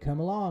extrovert to come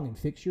along and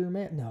fix your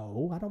mess.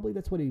 No, I don't believe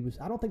that's what he was.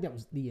 I don't think that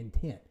was the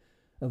intent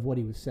of what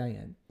he was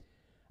saying.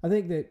 I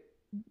think that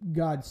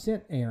God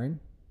sent Aaron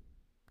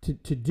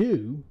to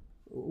do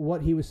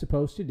what he was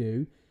supposed to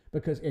do,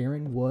 because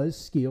Aaron was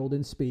skilled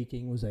in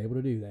speaking, was able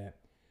to do that.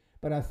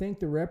 But I think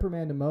the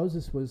reprimand to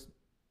Moses was,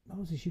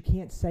 Moses, you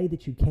can't say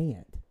that you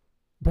can't.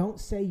 Don't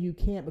say you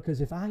can't,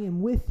 because if I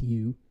am with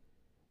you,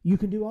 you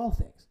can do all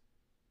things.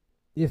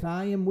 If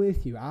I am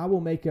with you, I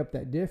will make up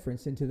that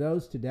difference. And to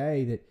those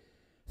today that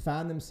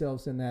find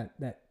themselves in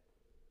that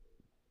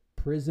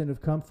prison of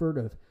comfort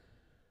of,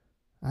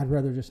 I'd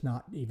rather just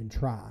not even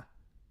try.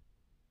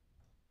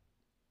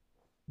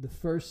 The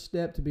first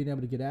step to being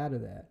able to get out of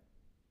that,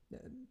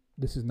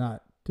 this is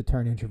not to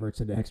turn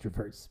introverts into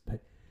extroverts,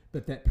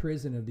 but that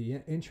prison of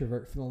the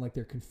introvert feeling like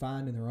they're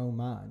confined in their own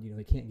mind,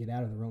 they can't get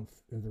out of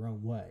their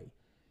own way,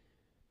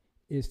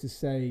 is to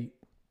say,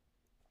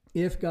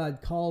 if God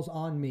calls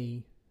on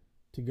me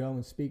to go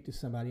and speak to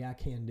somebody, I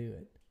can do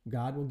it.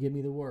 God will give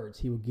me the words.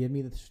 He will give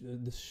me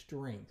the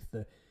strength,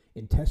 the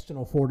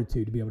intestinal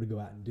fortitude to be able to go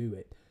out and do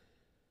it.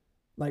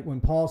 Like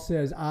when Paul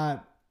says, I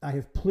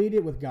have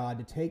pleaded with God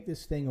to take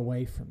this thing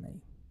away from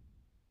me.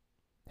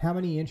 How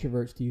many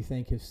introverts do you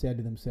think have said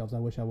to themselves, I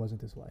wish I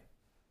wasn't this way?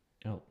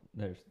 Oh,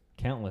 there's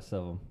countless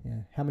of them.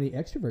 Yeah. How many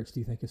extroverts do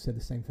you think have said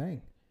the same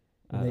thing?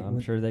 I'm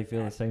sure they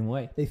feel the same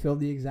way. They feel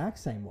the exact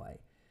same way.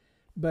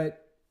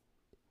 But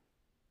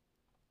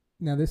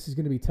now this is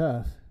going to be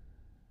tough,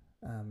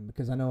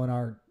 because I know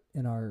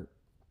in our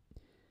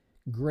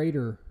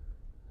greater,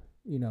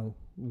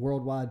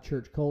 worldwide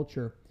church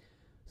culture,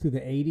 through the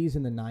 80s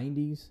and the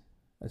 90s,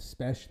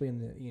 especially in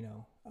the,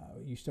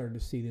 you started to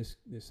see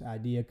this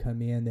idea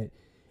come in that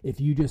if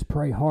you just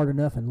pray hard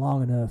enough and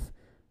long enough,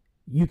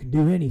 you can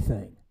do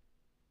anything.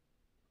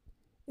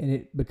 And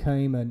it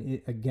became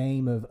a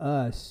game of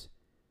us,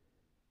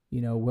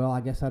 well,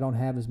 I guess I don't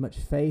have as much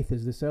faith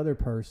as this other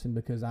person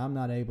because I'm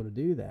not able to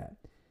do that.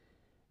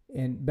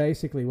 And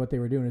basically what they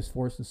were doing is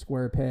forcing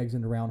square pegs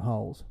into round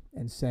holes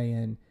and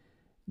saying,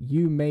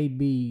 you may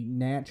be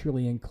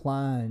naturally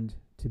inclined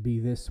to be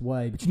this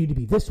way, but you need to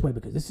be this way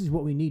because this is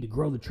what we need to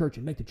grow the church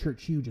and make the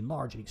church huge and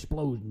large and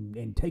explode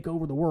and take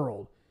over the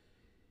world.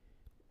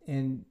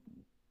 And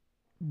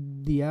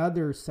the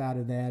other side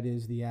of that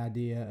is the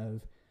idea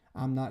of,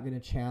 I'm not going to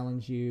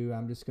challenge you.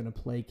 I'm just going to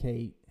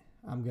placate.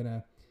 I'm going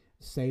to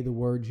say the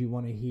words you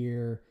want to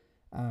hear.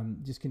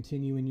 Just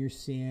continue in your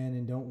sin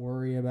and don't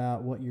worry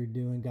about what you're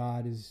doing.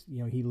 God is,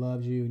 he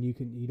loves you, and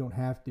you don't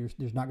have,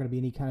 there's not going to be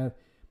any kind of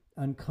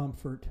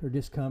uncomfort or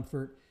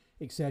discomfort,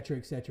 et cetera,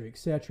 et cetera, et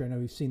cetera. I know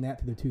we've seen that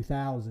through the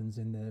 2000s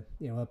and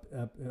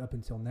up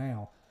until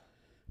now,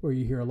 where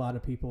you hear a lot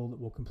of people that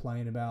will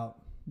complain about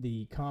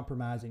the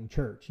compromising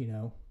church,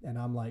 and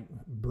I'm like,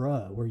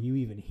 bruh, were you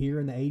even here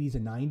in the 80s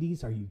and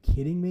 90s? Are you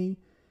kidding me?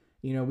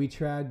 We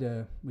tried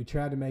to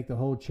make the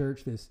whole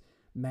church this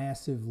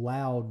massive,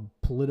 loud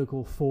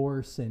political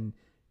force and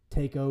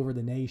take over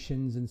the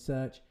nations and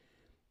such.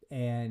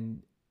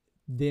 And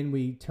then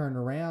we turn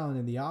around,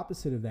 and the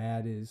opposite of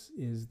that is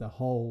the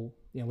whole,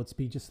 let's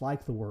be just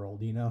like the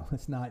world,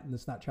 let's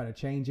not try to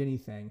change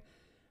anything.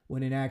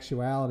 When in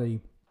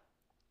actuality,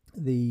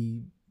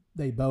 they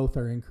both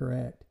are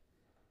incorrect,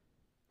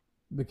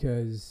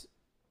 because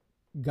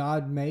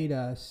God made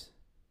us,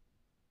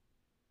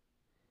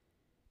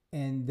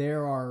 and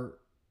there are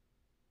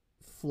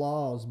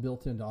flaws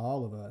built into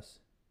all of us,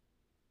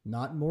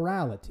 not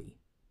morality.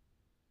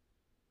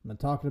 I'm not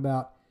talking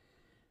about,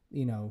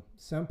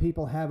 some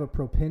people have a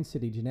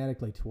propensity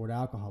genetically toward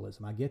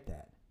alcoholism. I get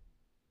that.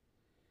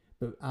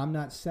 But I'm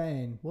not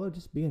saying, well,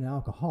 just be an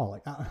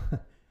alcoholic.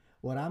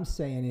 What I'm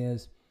saying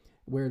is,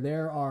 where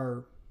there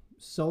are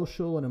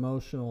social and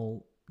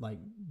emotional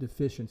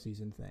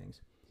deficiencies in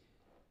things,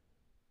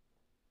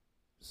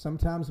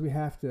 sometimes we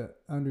have to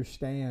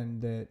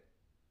understand that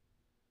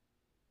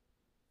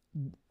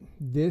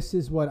this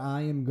is what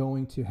I am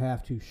going to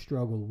have to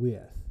struggle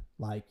with.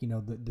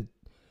 The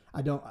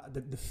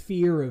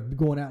fear of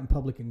going out in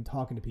public and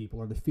talking to people,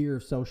 or the fear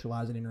of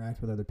socializing and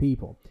interacting with other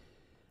people.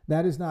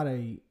 That is not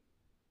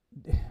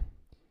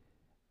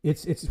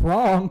it's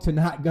wrong to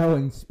not go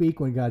and speak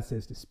when God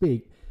says to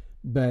speak,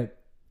 but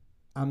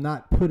I'm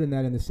not putting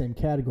that in the same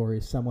category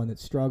as someone that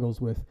struggles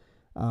with,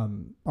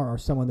 or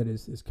someone that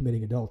is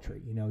committing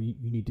adultery. You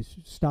need to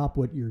stop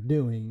what you're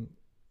doing,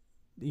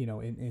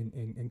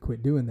 and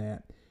quit doing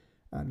that.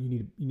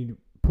 You need to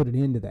put an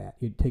end to that.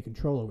 You take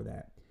control over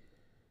that.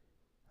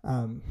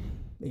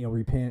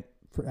 Repent,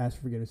 ask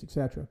for forgiveness,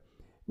 etc.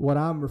 What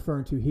I'm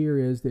referring to here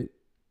is that,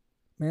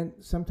 man,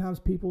 sometimes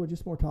people are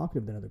just more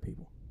talkative than other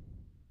people.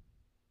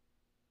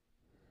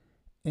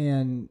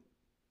 And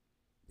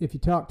if you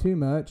talk too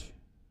much,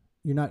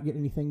 you're not getting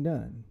anything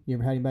done. You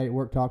ever had anybody at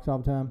work talks all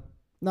the time?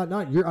 I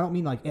don't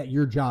mean like at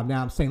your job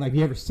now. I'm saying, have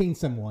you ever seen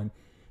someone,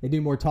 they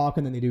do more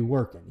talking than they do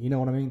working? You know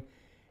what I mean?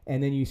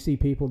 And then you see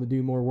people that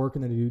do more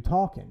working than they do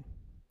talking.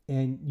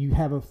 And you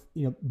have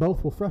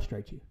both will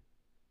frustrate you.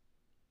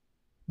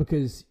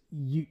 Because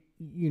we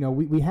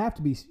have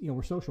to be,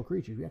 we're social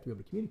creatures. We have to be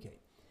able to communicate.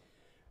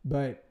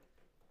 But,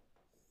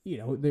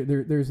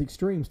 there's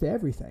extremes to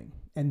everything.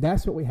 And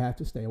that's what we have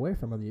to stay away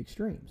from, are the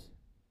extremes.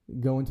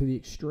 Going to the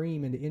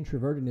extreme into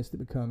introvertedness that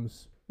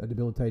becomes a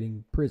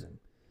debilitating prison,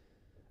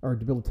 or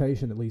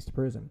debilitation that leads to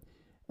prison,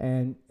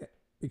 and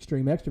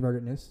extreme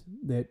extrovertedness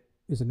that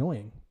is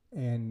annoying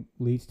and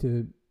leads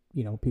to,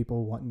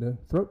 people wanting to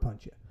throat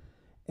punch you.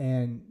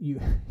 And you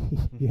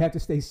have to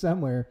stay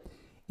somewhere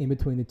in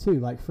between the two.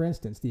 Like, for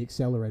instance, the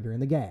accelerator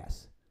and the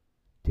gas.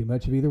 Too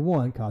much of either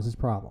one causes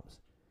problems.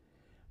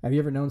 Have you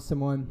ever known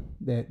someone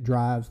that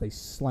drives, they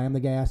slam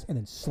the gas and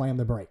then slam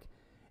the brake?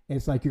 And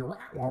it's like you're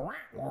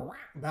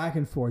back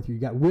and forth. You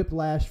got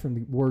whiplash from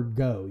the word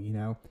go,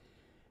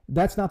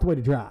 That's not the way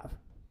to drive.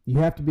 You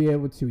have to be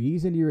able to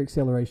ease into your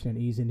acceleration and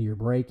ease into your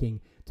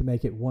braking to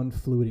make it one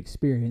fluid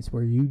experience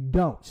where you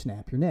don't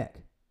snap your neck.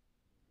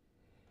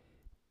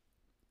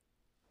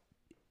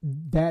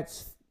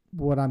 That's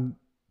what I'm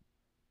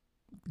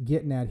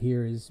getting at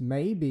here, is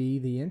maybe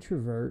the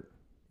introvert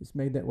is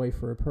made that way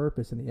for a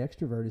purpose and the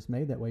extrovert is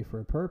made that way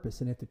for a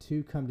purpose. And if the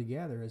two come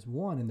together as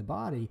one in the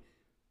body,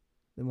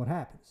 then what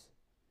happens?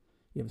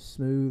 You have a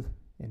smooth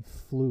and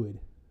fluid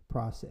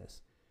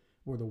process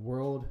where the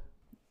world,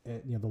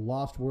 the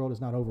lost world, is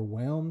not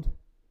overwhelmed,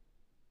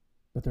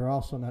 but they're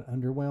also not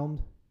underwhelmed,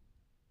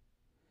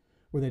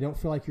 where they don't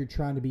feel like you're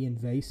trying to be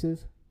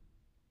invasive,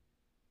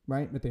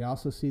 right? But they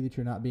also see that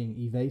you're not being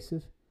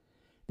evasive,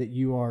 that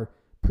you are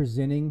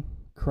presenting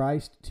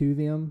Christ to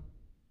them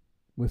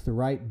with the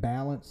right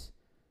balance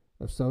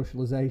of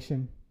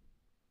socialization,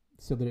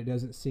 so that it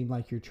doesn't seem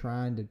like you're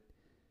trying to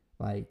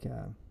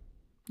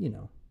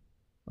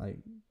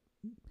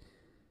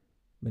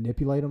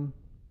manipulate them.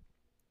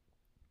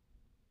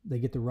 They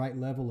get the right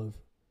level of,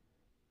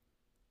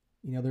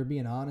 they're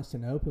being honest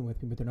and open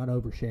with me, but they're not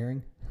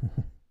oversharing.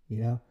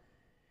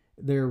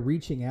 They're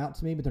reaching out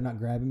to me, but they're not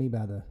grabbing me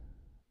by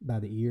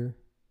the ear.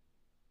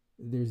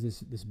 There's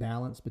this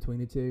balance between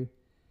the two.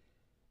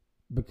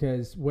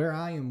 Because where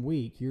I am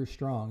weak, you're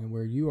strong, and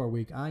where you are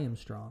weak, I am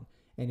strong.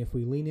 And if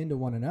we lean into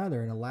one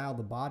another and allow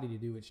the body to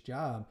do its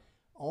job,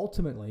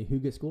 ultimately, who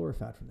gets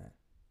glorified from that?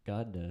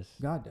 God does.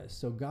 God does.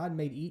 So God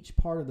made each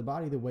part of the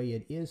body the way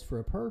it is for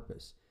a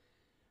purpose.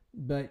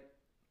 But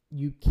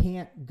you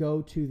can't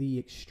go to the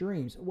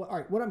extremes. Well, all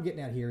right, what I'm getting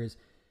at here is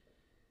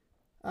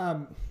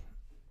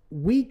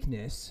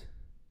weaknesses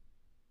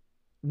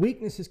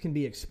can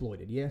be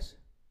exploited, yes?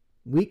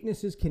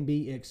 Weaknesses can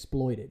be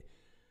exploited.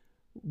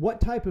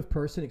 What type of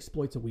person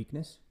exploits a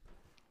weakness?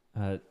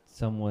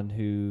 Someone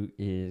who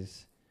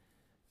is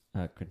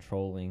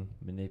controlling,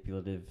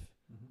 manipulative,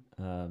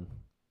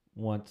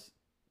 wants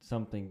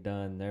something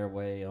done their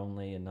way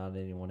only and not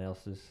anyone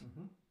else's.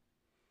 Mm-hmm.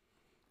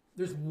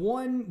 There's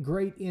one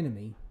great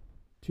enemy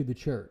to the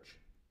church.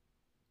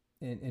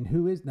 And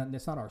who is,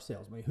 that's not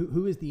ourselves. I mean,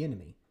 who is the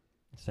enemy?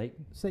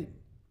 Satan.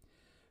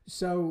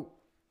 So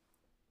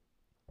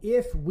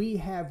if we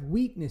have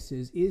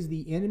weaknesses, is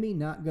the enemy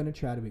not going to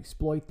try to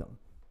exploit them?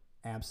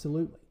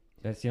 Absolutely.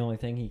 That's the only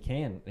thing he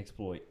can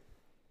exploit.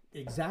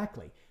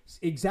 Exactly.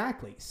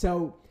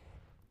 So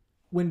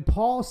when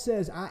Paul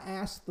says, I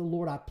asked the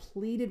Lord, I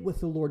pleaded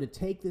with the Lord to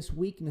take this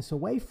weakness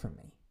away from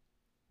me.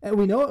 And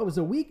we know it was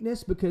a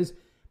weakness because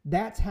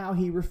that's how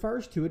he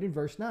refers to it in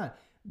verse 9.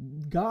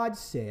 God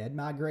said,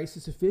 my grace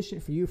is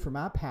sufficient for you, for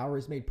my power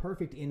is made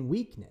perfect in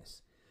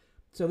weakness.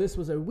 So this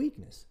was a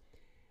weakness.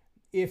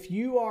 If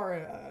you are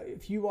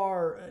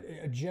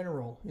a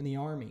general in the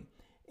army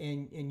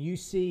and you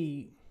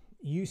see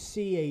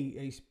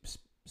a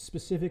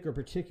specific or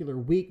particular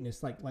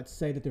weakness, like let's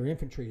say that their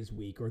infantry is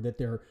weak, or that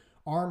their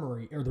armor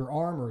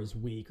is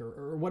weak,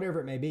 or whatever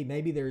it may be.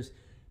 Maybe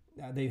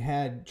they've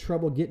had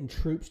trouble getting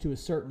troops to a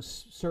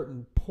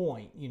certain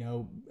point.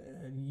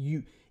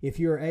 If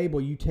you're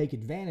able, you take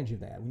advantage of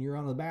that. When you're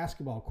on the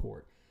basketball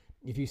court,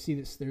 if you see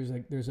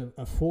that there's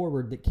a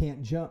forward that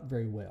can't jump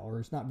very well, or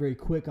it's not very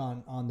quick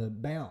on the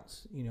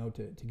bounce,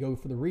 to go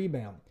for the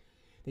rebound,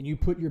 then you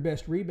put your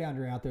best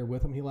rebounder out there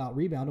with him. He'll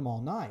out-rebound him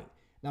all night.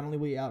 Not only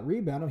will he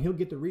out-rebound him, he'll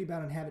get the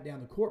rebound and have it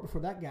down the court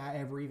before that guy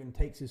ever even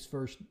takes his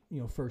first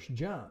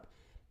jump.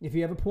 If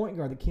you have a point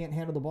guard that can't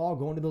handle the ball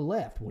going to the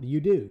left, what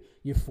do?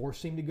 You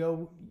force him to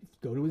go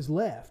to his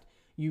left.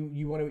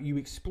 You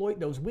exploit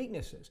those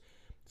weaknesses.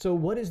 So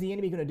what is the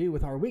enemy going to do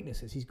with our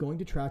weaknesses? He's going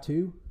to try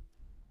to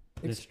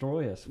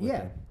destroy us with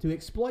them. To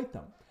exploit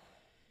them.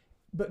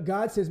 But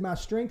God says, my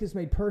strength is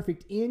made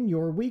perfect in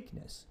your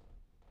weakness.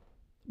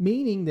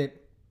 Meaning that,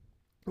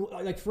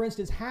 like for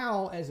instance,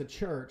 how as a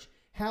church,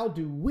 how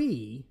do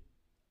we,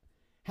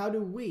 how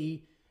does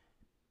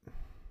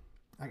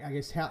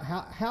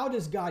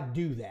God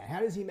do that? How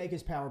does he make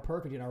his power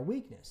perfect in our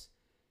weakness?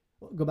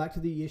 Well, go back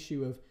to the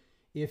issue of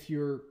if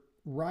your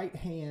right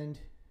hand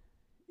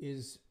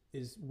is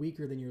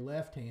weaker than your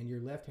left hand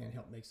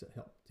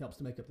helps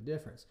to make up the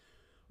difference.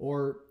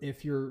 Or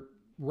if you're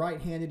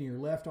right-handed and your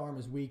left arm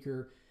is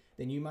weaker,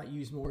 then you might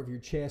use more of your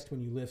chest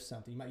when you lift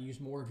something. You might use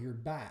more of your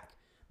back.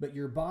 But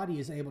your body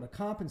is able to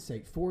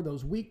compensate for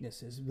those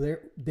weaknesses.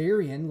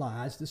 Therein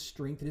lies the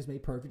strength that is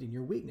made perfect in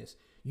your weakness.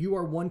 You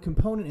are one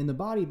component in the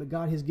body, but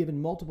God has given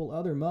multiple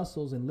other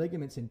muscles and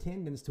ligaments and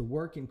tendons to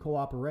work in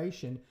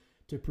cooperation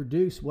to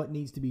produce what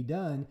needs to be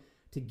done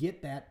to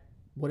get that,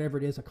 whatever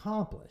it is,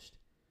 accomplished.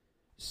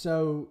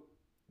 So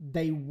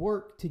they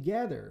work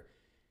together.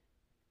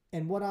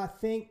 And what I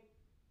think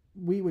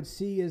we would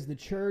see as the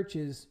church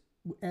is,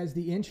 as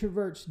the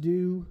introverts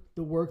do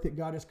the work that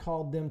God has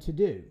called them to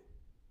do,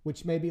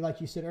 which may be,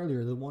 like you said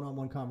earlier, the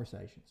one-on-one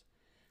conversations.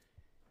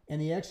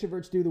 And the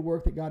extroverts do the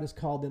work that God has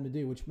called them to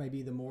do, which may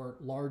be the more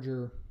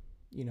larger,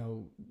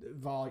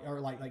 volume,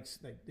 or like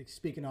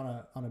speaking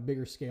on a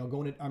bigger scale.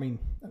 I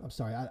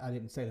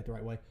didn't say that the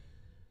right way.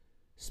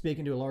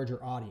 Speaking to a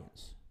larger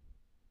audience.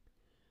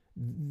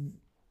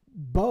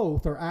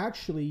 Both are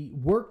actually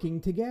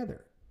working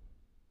together.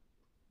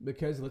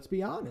 Because let's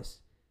be honest,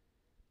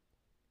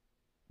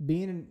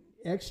 being an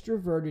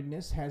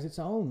extrovertedness has its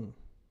own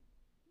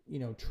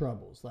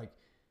troubles. Like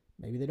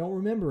maybe they don't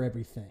remember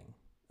everything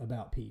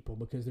about people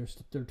because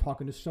they're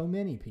talking to so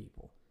many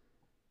people,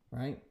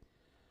 right?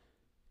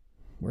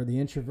 Where the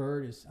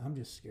introvert is, I'm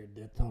just scared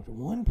to talk to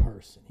one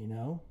person,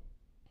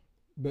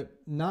 But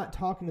not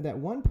talking to that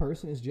one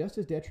person is just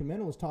as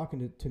detrimental as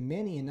talking to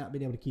many and not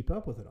being able to keep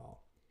up with it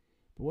all.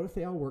 But what if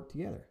they all work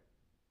together?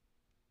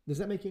 Does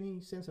that make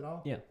any sense at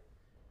all? Yeah.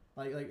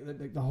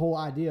 Like the whole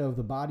idea of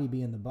the body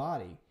being the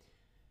body.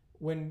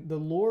 When the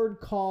Lord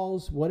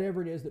calls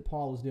whatever it is that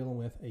Paul is dealing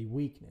with a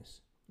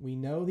weakness, we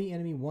know the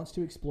enemy wants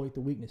to exploit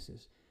the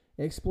weaknesses.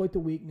 Exploit the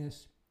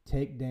weakness,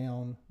 take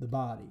down the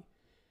body.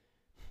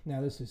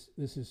 Now this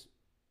is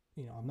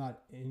I'm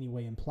not in any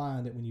way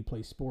implying that when you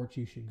play sports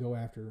you should go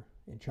after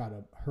and try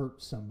to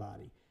hurt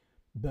somebody.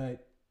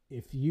 But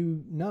if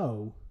you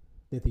know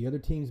that the other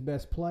team's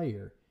best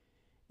player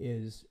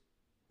is,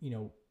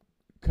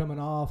 coming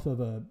off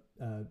of a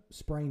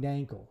sprained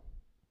ankle,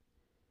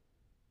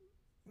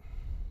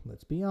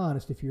 let's be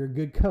honest, if you're a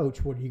good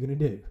coach, what are you going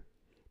to do?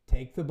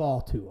 Take the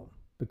ball to them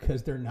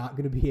because they're not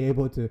going to be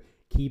able to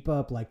keep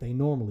up like they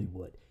normally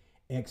would.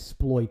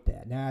 exploit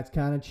that. Now it's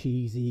kind of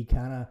cheesy,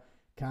 kind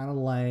of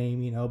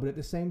lame, you know, but at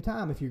the same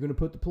time, if you're going to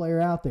put the player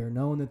out there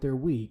knowing that they're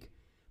weak,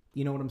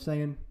 you know what I'm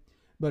saying?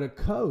 But a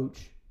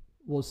coach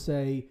will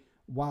say,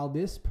 while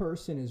this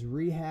person is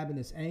rehabbing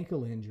this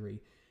ankle injury,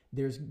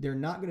 they're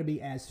not going to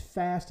be as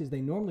fast as they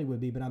normally would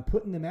be, but I'm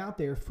putting them out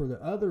there for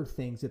the other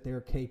things that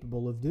they're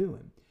capable of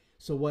doing.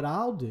 So what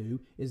I'll do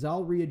is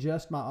I'll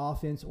readjust my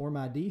offense or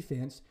my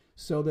defense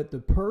so that the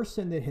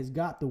person that has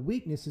got the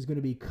weakness is going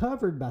to be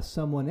covered by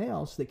someone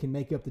else that can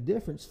make up the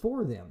difference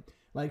for them.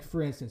 Like,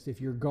 for instance, if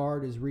your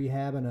guard is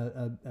rehabbing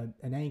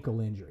an ankle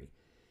injury,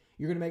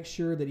 you're going to make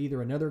sure that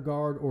either another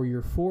guard or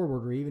your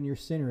forward or even your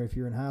center, if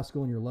you're in high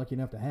school and you're lucky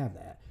enough to have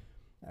that,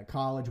 at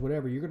college,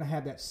 whatever, you're going to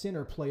have that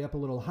center play up a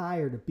little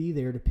higher to be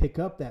there to pick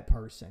up that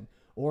person,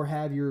 or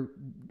have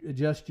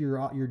adjust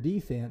your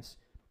defense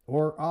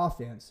or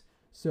offense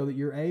so that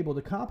you're able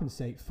to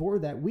compensate for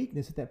that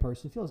weakness that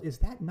person feels. Is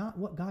that not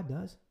what God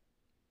does?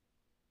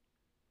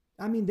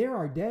 I mean, there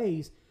are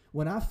days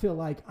when I feel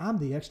like I'm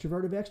the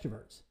extrovert of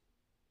extroverts.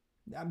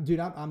 Dude,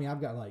 I'm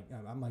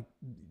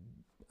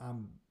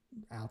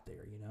out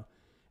there, you know,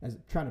 as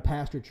trying to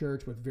pastor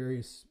church with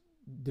various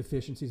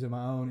deficiencies of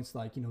my own. It's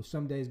like, you know,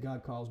 some days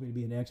God calls me to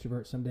be an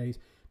extrovert. Some days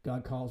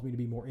God calls me to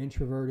be more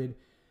introverted.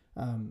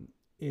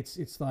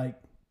 It's like,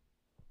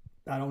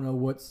 I don't know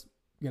what's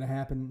going to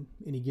happen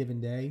any given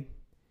day,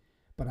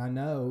 but I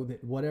know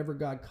that whatever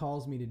God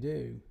calls me to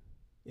do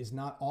is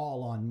not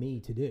all on me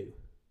to do.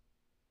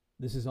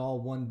 This is all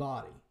one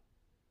body.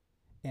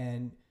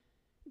 And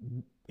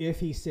if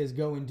he says,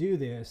 go and do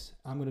this,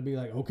 I'm going to be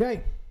like,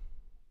 okay.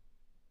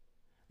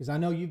 Because I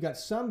know you've got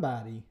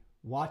somebody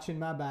watching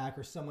my back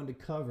or someone to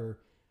cover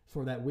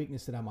for that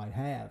weakness that I might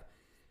have.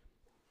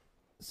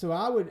 So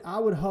I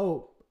would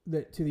hope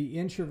that to the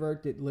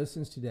introvert that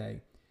listens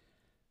today,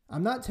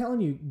 I'm not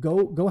telling you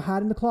go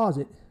hide in the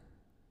closet,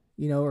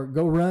 you know, or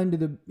go run to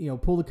the, you know,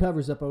 pull the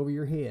covers up over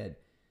your head.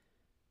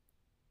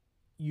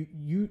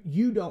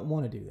 You don't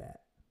want to do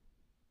that.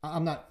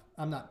 I'm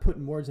not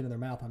putting words into their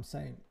mouth. I'm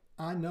saying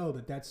I know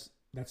that's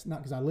not,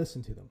 because I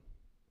listen to them.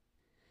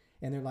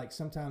 And they're like,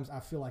 sometimes I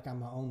feel like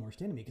I'm my own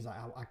worst enemy because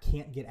I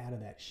can't get out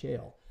of that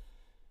shell.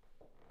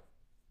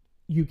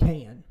 You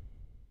can,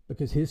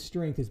 because his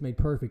strength is made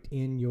perfect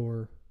in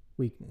your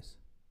weakness.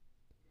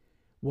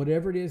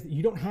 Whatever it is,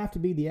 you don't have to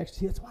be the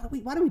extra. That's why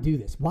do we do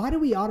this? Why do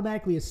we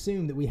automatically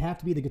assume that we have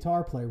to be the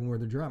guitar player when we're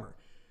the drummer?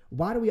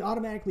 Why do we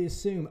automatically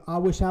assume, I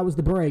wish I was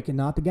the brake and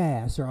not the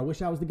gas, or I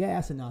wish I was the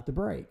gas and not the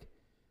brake?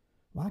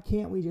 Why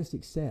can't we just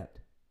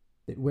accept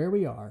that where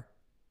we are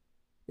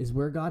is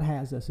where God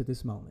has us at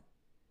this moment?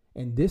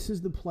 And this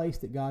is the place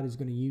that God is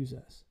going to use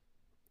us.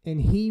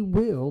 And he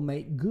will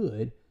make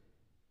good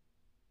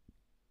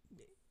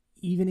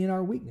even in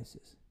our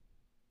weaknesses.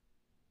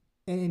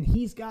 And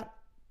he's got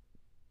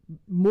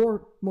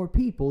more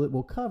people that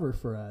will cover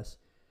for us,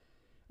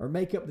 or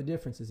make up the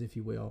differences, if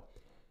you will,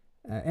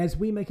 as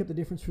we make up the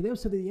difference for them.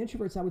 So that the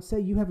introverts, I would say,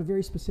 you have a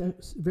very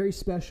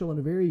special and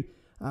a very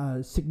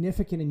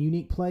significant and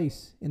unique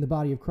place in the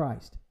body of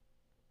Christ,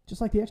 just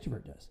like the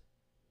extrovert does.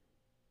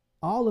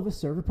 All of us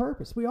serve a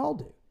purpose. We all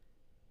do.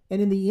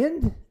 And at the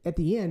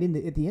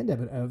end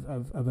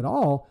of it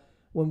all,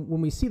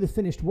 when we see the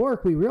finished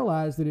work, we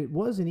realize that it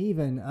wasn't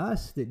even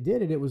us that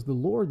did it. It was the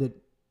Lord that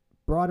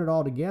brought it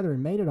all together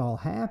and made it all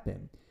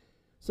happen.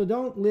 So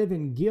don't live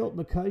in guilt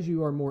because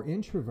you are more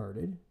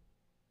introverted,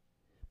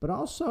 but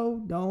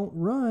also don't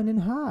run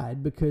and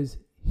hide, because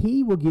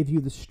he will give you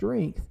the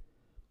strength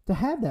to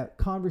have that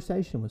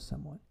conversation with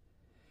someone.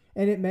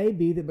 And it may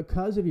be that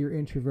because of your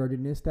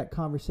introvertedness, that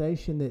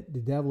conversation that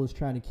the devil is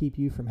trying to keep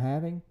you from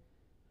having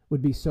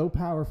would be so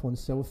powerful and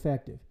so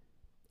effective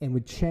and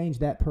would change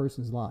that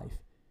person's life.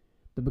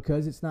 But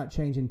because it's not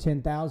changing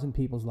 10,000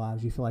 people's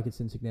lives, you feel like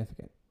it's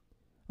insignificant.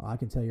 Well, I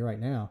can tell you right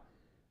now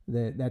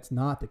that that's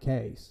not the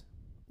case.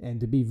 And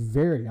to be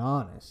very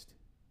honest,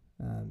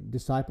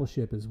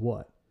 discipleship is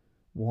what?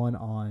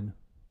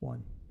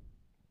 One-on-one.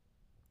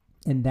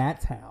 And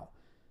that's how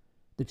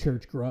the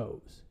church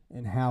grows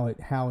and how it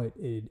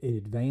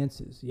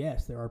advances.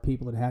 Yes, there are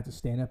people that have to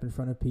stand up in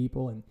front of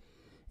people and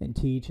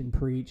teach and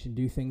preach and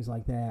do things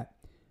like that.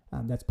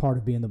 That's part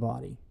of being the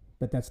body.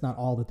 But that's not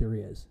all that there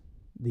is.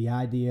 The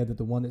idea that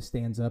the one that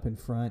stands up in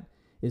front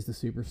is the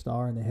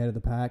superstar and the head of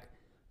the pack,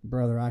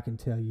 brother, I can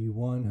tell you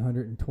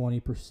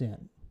 120%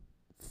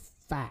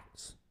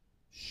 facts.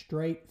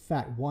 Straight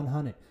fact.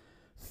 100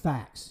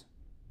 facts.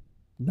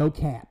 No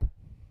cap.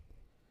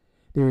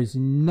 There is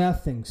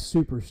nothing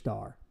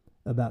superstar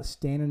about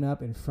standing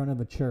up in front of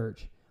a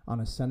church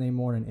on a Sunday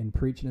morning and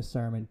preaching a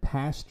sermon,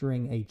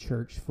 pastoring a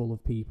church full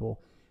of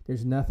people.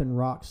 There's nothing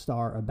rock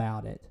star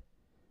about it.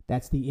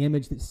 That's the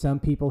image that some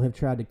people have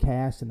tried to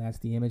cast, and that's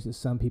the image that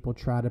some people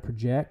try to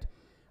project.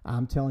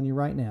 I'm telling you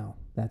right now,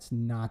 that's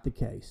not the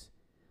case.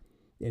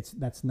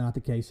 That's not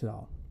the case at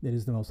all. It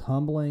is the most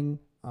humbling.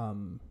 I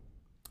don't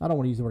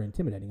want to use the word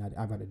intimidating.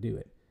 I've got to do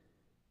it,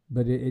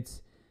 but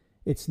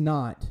it's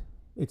not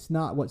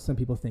what some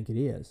people think it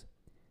is.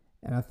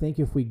 And I think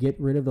if we get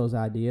rid of those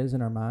ideas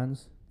in our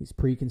minds these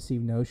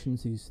preconceived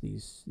notions,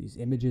 these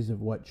images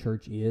of what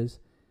church is.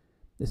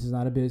 This is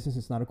not a business.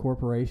 It's not a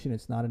corporation.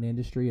 It's not an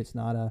industry. It's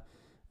not a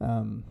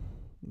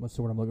what's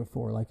the word I'm looking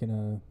for?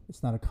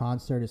 It's not a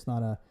concert. It's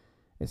not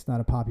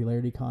a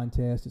popularity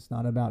contest. It's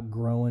not about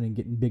growing and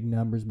getting big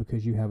numbers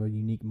because you have a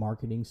unique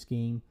marketing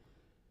scheme.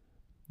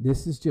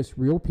 This is just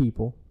real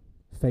people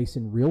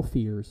facing real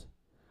fears,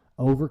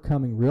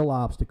 overcoming real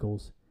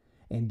obstacles,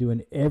 and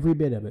doing every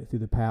bit of it through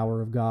the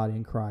power of God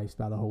in Christ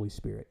by the Holy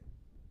Spirit.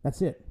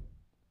 That's it.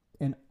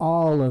 And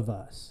all of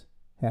us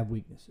have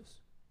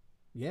weaknesses.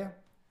 Yeah.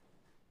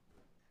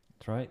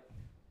 That's right.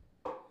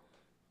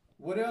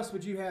 What else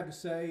would you have to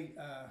say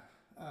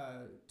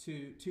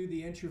to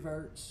the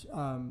introverts?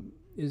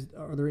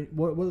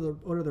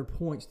 What other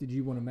points did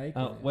you want to make?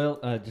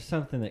 Just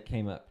something that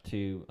came up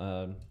too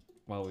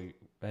while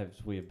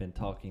we have been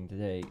talking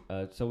today.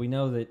 So we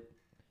know that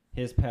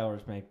His power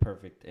is made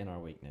perfect in our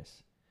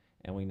weakness,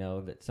 and we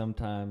know that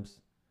sometimes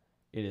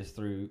it is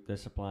through the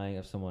supplying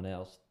of someone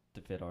else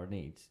to fit our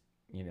needs.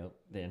 You know,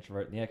 the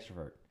introvert and the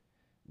extrovert,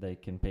 they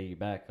can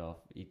piggyback off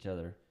each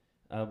other.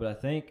 But I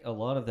think a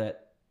lot of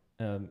that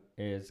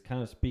is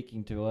kind of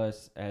speaking to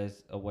us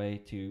as a way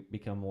to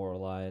become more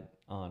reliant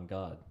on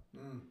God.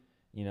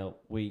 You know,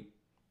 we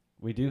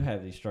do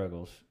have these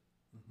struggles,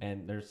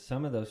 and there's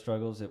some of those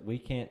struggles that we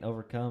can't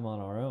overcome on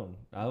our own.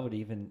 I would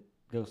even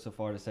go so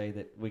far to say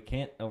that we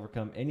can't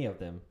overcome any of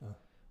them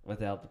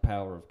without the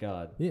power of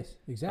God. Yes,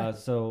 exactly.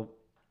 So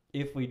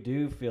if we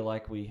do feel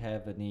like we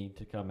have a need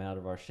to come out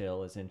of our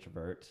shell as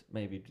introverts,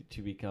 maybe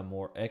to become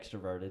more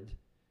extroverted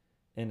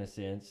in a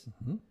sense,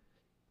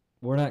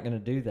 we're not going to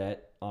do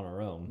that on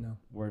our own. No.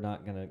 We're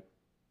not going to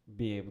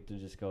be able to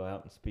just go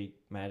out and speak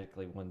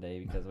magically one day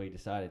because we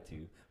decided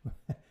to.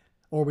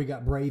 Or we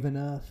got brave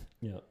enough.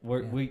 Yeah,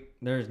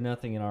 there's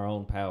nothing in our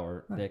own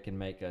power that can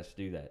make us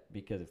do that.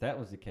 Because if that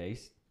was the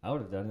case, I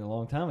would have done it a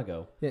long time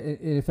ago. Yeah,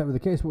 and if that were the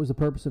case, what was the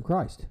purpose of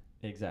Christ?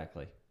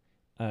 Exactly.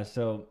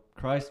 So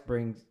Christ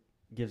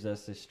gives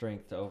us the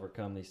strength to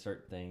overcome these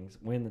certain things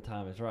when the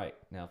time is right.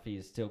 Now, if He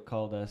has still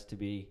called us to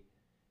be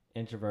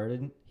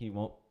introverted, He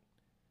won't.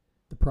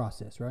 The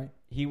process, right?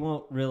 He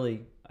won't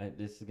really.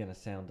 This is going to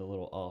sound a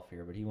little off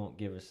here, but He won't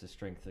give us the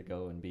strength to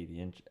go and be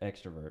the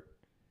extrovert.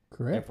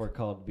 Correct. If we're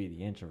called to be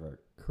the introvert.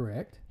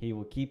 Correct. He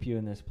will keep you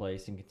in this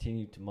place and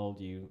continue to mold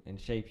you and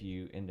shape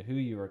you into who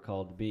you are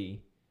called to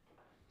be,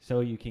 so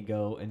you can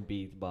go and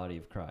be the body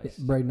of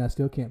Christ. Braden, I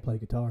still can't play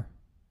guitar.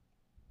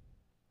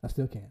 I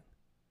still can't.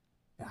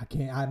 I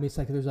can't. I mean, it's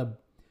like there's a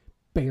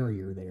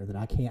barrier there that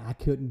I can't. I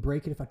couldn't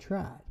break it if I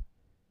tried,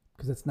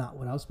 because that's not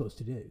what I was supposed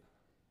to do.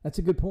 That's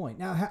a good point.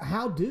 Now,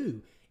 how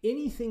do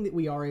anything that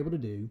we are able to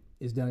do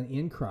is done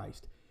in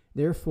Christ?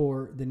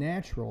 Therefore, the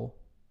natural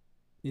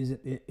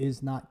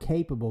is not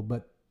capable,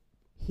 but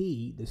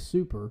He, the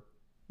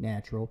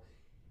supernatural,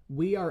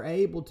 we are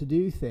able to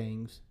do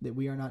things that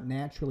we are not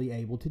naturally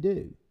able to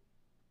do.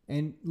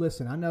 And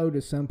listen, I know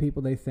to some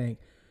people they think,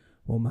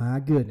 well, my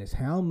goodness,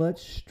 how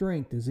much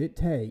strength does it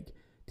take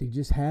to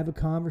just have a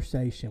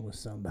conversation with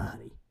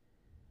somebody?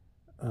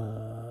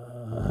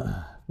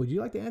 Would you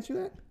like to answer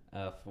that?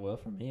 Well,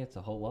 for me, it's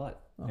a whole lot,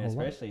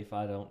 especially if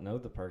I don't know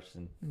the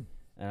person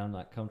and I'm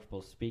not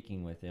comfortable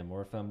speaking with them,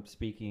 or if I'm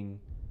speaking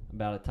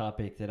about a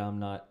topic that I'm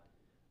not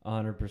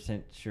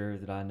 100% sure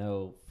that I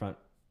know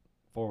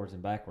forwards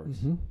and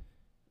backwards.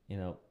 You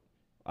know,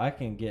 I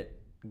can get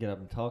up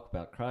and talk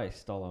about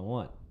Christ all I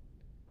want.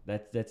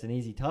 That's an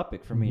easy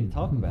topic for me to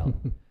talk about,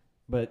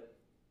 but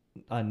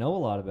I know a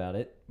lot about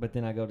it. But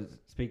then I go to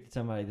speak to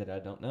somebody that I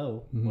don't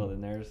know. Well, then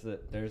there's the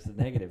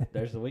negative.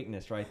 There's the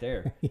weakness right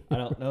there. I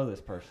don't know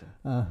this person.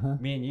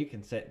 Me and you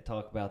can sit and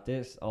talk about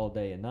this all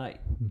day and night.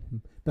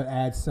 But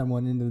add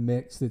someone into the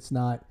mix that's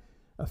not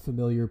a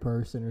familiar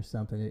person or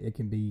something. It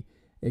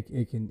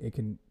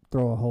can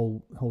throw a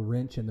whole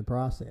wrench in the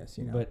process,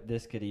 you know. But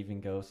this could even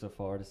go so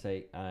far to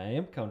say, I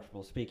am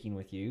comfortable speaking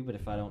with you, but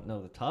if I don't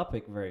know the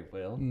topic very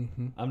well,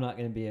 I'm not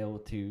going to be able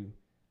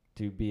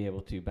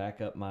to back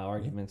up my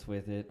arguments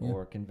with it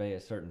or convey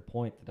a certain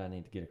point that I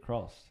need to get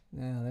across.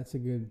 Yeah, that's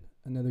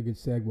another good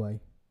segue.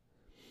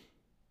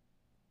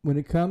 When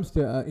it comes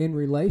to in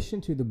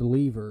relation to the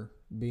believer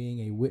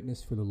being a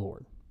witness for the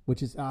Lord,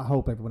 which is, I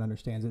hope everyone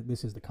understands that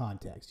this is the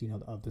context, you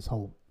know,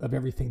 of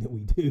everything that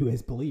we do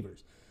as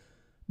believers.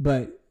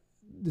 But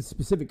the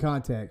specific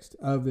context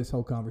of this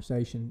whole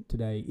conversation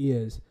today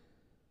is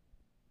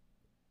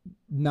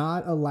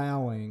not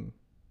allowing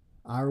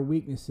our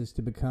weaknesses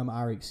to become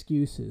our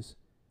excuses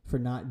for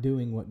not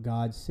doing what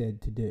God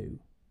said to do.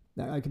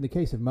 Now, like in the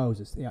case of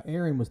Moses,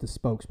 Aaron was the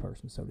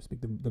spokesperson, so to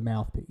speak, the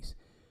mouthpiece.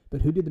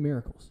 But who did the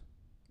miracles?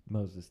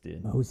 Moses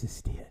did.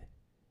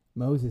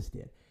 Moses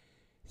did.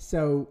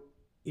 So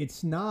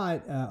it's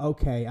not,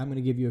 okay, I'm going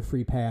to give you a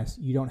free pass.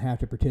 You don't have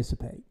to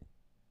participate.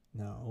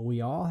 No,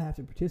 we all have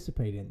to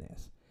participate in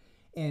this.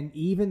 And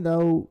even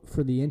though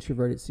for the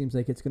introvert, it seems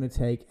like it's going to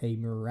take a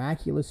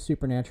miraculous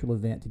supernatural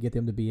event to get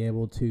them to be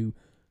able to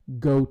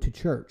go to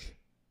church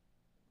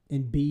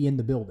and be in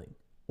the building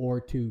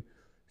or to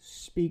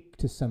speak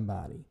to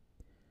somebody,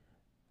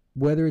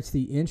 whether it's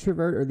the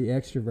introvert or the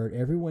extrovert,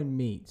 everyone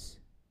meets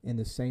in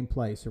the same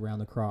place around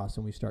the cross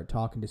and we start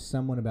talking to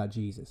someone about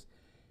Jesus.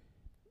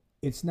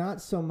 It's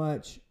not so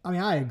much, I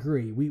mean, I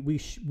agree.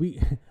 We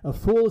a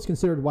fool is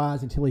considered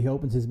wise until he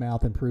opens his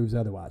mouth and proves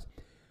otherwise.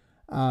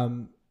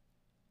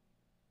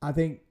 I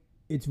think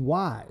it's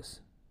wise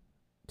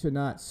to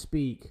not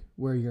speak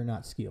where you're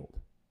not skilled.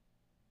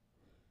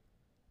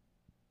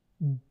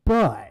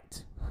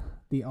 But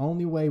the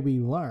only way we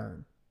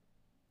learn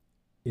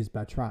is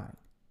by trying.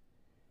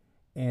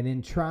 And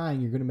in trying,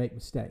 you're going to make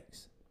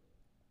mistakes.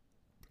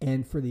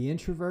 And for the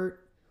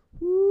introvert,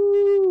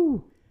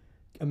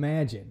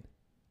 imagine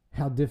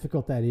how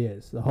difficult that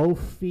is. The whole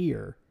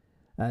fear,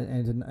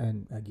 and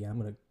again, I'm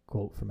going to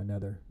quote from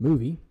another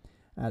movie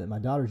that my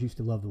daughters used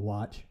to love to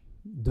watch.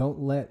 Don't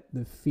let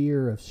the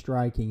fear of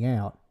striking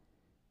out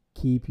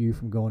keep you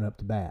from going up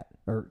to bat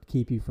or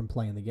keep you from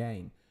playing the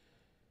game.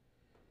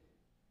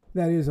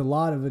 That is a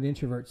lot of an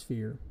introvert's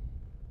fear.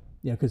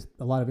 Yeah, because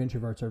a lot of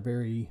introverts are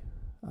very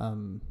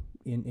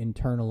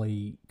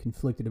internally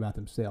conflicted about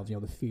themselves.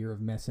 The fear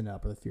of messing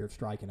up or the fear of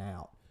striking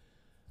out.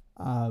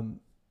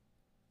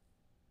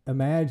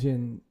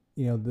 Imagine,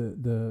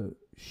 the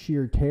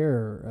sheer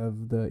terror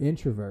of the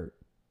introvert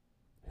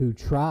who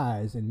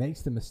tries and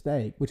makes the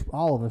mistake, which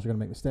all of us are going to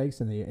make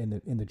mistakes in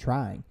the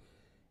trying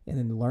and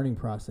in the learning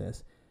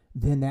process.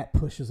 Then that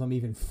pushes them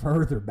even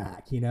further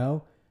back.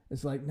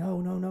 It's like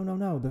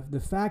no. The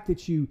fact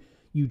that you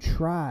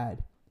tried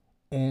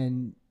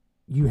and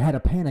you had a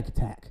panic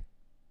attack,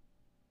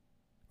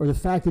 or the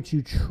fact that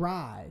you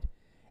tried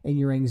and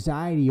your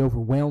anxiety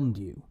overwhelmed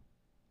you,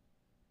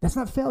 that's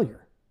not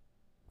failure,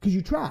 because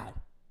you tried.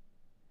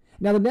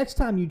 Now, the next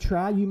time you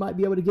try, you might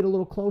be able to get a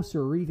little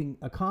closer or even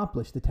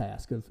accomplish the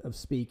task of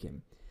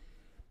speaking.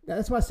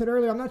 That's why I said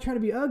earlier, I'm not trying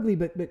to be ugly,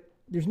 but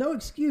there's no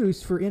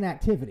excuse for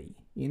inactivity,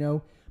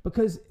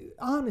 because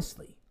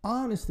honestly,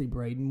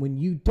 Braden, when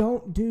you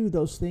don't do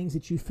those things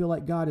that you feel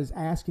like God is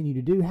asking you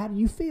to do, how do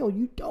you feel?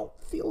 You don't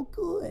feel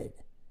good.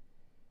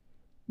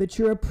 That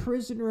you're a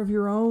prisoner of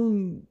your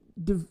own,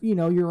 you're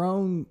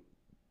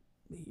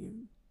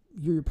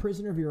a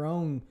prisoner of your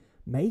own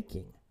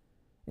making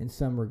in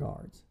some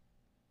regards.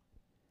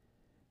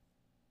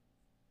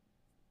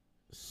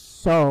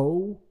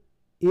 So,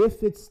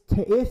 if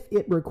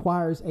it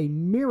requires a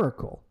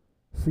miracle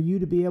for you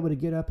to be able to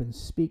get up and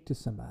speak to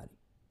somebody,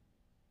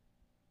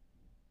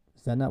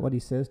 is that not what he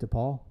says to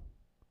Paul?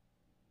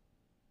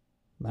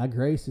 My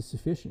grace is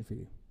sufficient for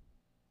you.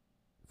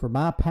 For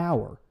my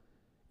power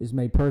is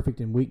made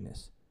perfect in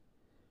weakness.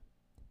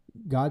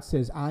 God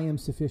says, I am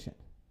sufficient.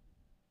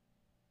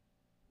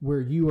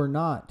 Where you are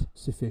not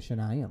sufficient,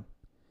 I am.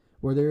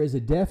 Where there is a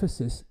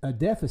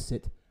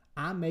deficit,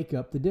 I make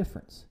up the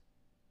difference.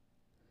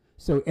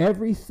 So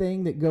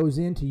everything that goes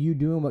into you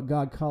doing what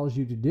God calls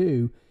you to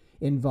do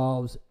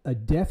involves a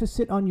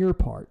deficit on your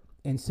part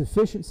and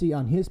sufficiency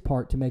on his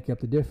part to make up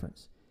the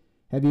difference.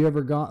 Have you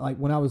ever gone, like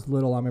when I was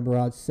little, I remember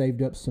I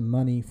saved up some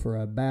money for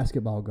a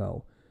basketball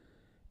goal.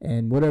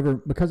 And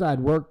because I had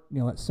worked,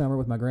 that summer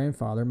with my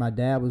grandfather, my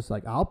dad was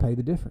like, I'll pay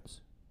the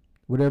difference.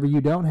 Whatever you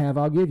don't have,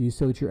 I'll give you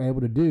so that you're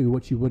able to do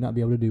what you would not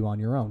be able to do on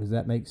your own. Does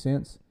that make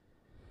sense?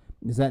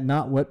 Is that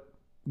not what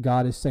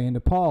God is saying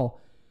to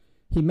Paul?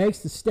 He makes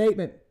the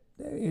statement,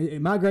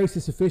 my grace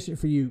is sufficient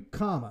for you,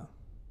 comma.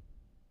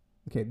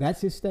 Okay,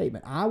 that's his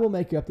statement. I will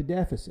make up the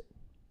deficit.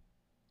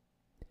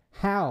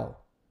 How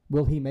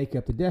will he make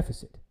up the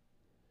deficit?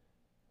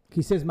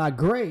 He says, my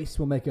grace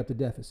will make up the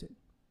deficit.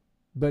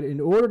 But in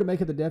order to make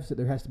up the deficit,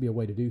 there has to be a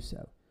way to do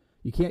so.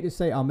 You can't just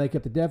say, I'll make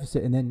up the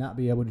deficit and then not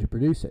be able to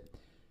produce it.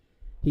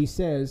 He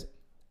says,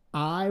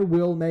 I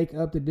will make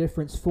up the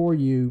difference for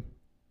you,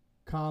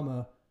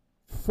 comma,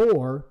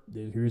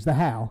 here's the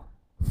how,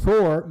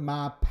 for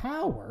my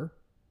power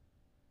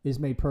is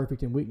made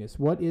perfect in weakness.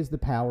 What is the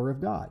power of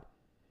God?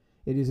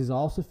 It is his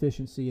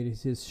all-sufficiency. It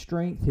is his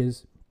strength,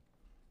 his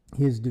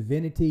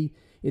divinity.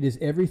 It is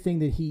everything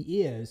that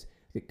he is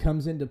that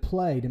comes into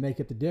play to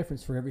make up the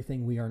difference for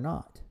everything we are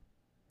not.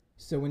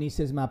 So when he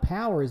says, my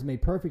power is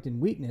made perfect in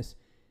weakness,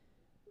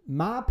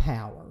 my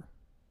power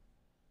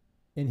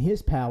and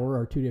his power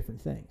are two different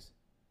things.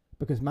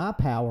 Because my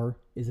power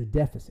is a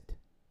deficit.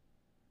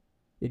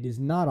 It is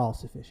not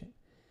all-sufficient.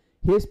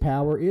 His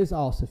power is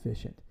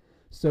all-sufficient.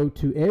 So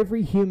to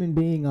every human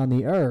being on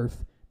the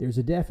earth, there's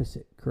a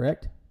deficit,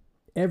 correct?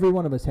 Every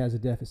one of us has a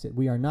deficit.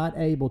 We are not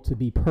able to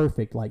be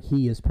perfect like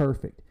he is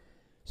perfect.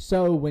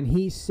 So when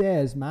he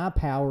says, my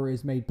power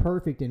is made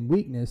perfect in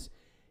weakness,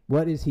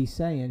 what is he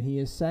saying? He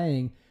is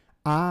saying,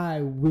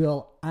 I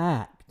will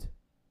act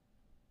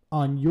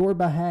on your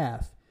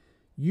behalf,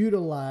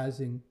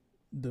 utilizing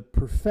the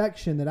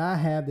perfection that I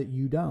have that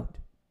you don't.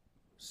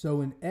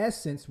 So in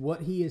essence,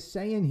 what he is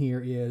saying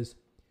here is,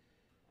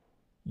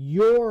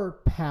 your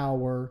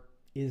power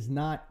is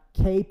not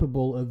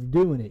capable of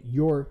doing it.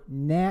 Your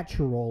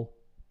natural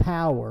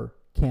power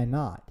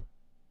cannot.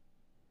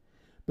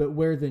 But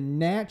where the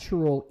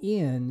natural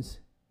ends,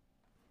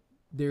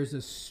 there's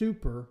a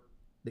super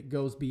that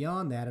goes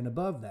beyond that and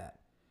above that.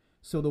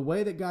 So the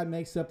way that God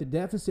makes up the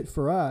deficit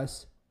for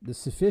us, the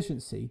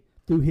sufficiency,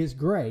 through his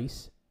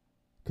grace,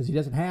 because he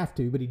doesn't have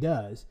to, but he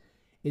does,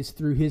 is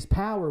through his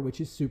power, which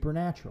is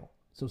supernatural.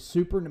 So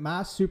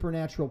my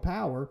supernatural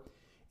power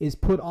is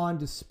put on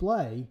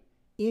display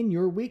in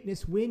your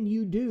weakness when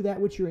you do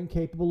that which you're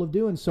incapable of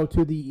doing. So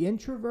to the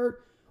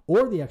introvert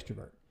or the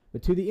extrovert,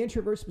 but to the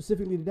introvert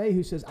specifically today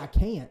who says, I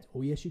can't.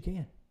 Oh, yes, you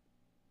can.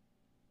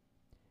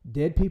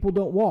 Dead people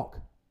don't walk.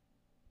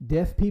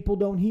 Deaf people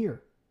don't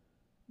hear.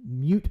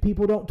 Mute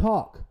people don't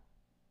talk.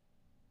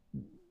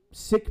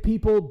 Sick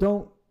people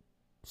don't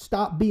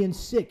stop being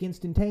sick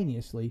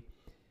instantaneously.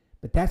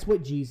 But that's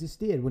what Jesus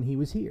did when he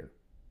was here.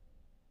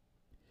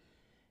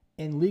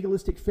 And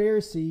legalistic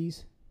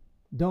Pharisees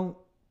don't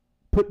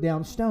put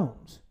down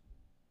stones.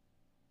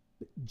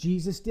 But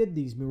Jesus did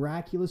these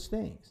miraculous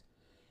things.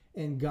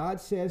 And God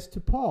says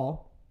to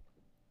Paul,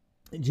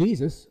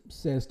 Jesus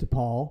says to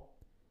Paul,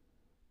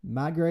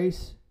 my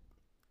grace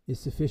is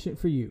sufficient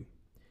for you.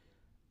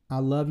 I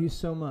love you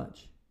so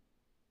much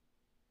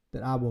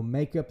that I will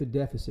make up the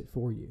deficit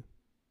for you.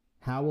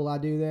 How will I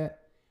do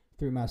that?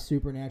 Through my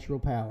supernatural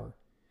power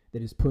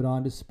that is put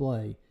on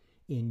display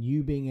in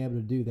you being able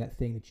to do that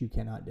thing that you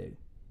cannot do.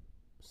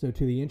 So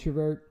to the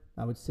introvert,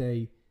 I would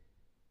say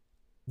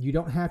you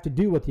don't have to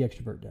do what the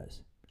extrovert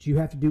does, but you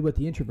have to do what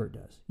the introvert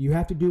does. You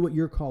have to do what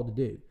you're called to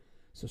do.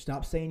 So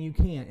stop saying you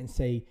can't and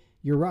say,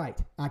 you're right,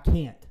 I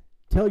can't.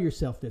 Tell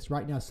yourself this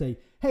right now. Say,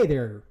 hey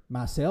there,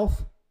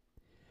 myself.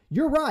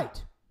 You're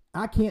right.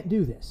 I can't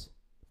do this.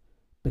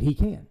 But he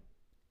can.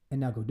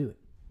 And now go do it.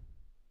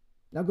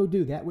 Now go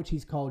do that which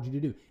he's called you to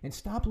do. And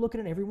stop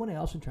looking at everyone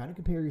else and trying to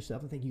compare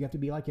yourself and think you have to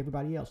be like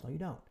everybody else. No, you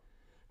don't.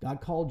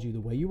 God called you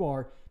the way you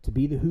are to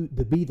be the who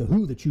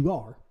that you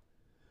are,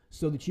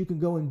 so that you can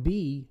go and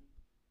be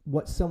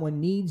what someone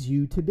needs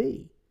you to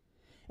be.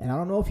 And I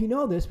don't know if you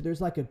know this, but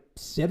there's like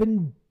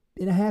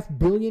 7.5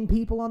 billion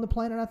people on the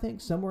planet, I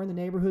think, somewhere in the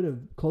neighborhood of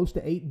close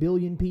to 8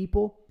 billion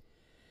people.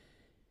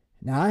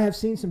 Now, I have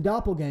seen some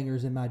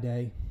doppelgangers in my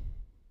day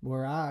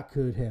where I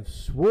could have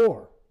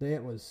swore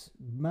that was,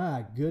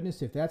 my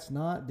goodness, if that's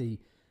not the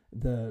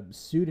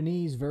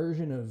Sudanese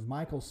version of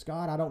Michael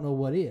Scott, I don't know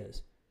what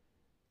is.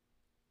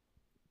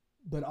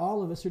 But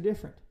all of us are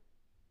different.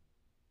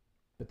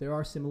 But there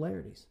are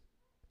similarities.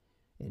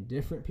 And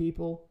different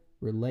people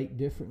relate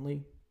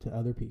differently to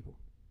other people.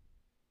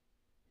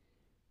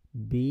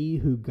 Be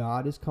who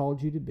God has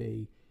called you to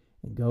be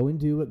and go and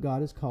do what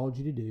God has called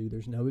you to do.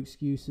 There's no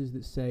excuses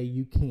that say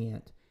you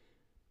can't.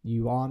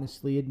 You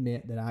honestly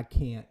admit that I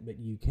can't, but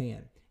you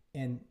can.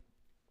 And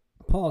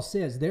Paul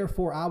says,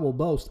 therefore I will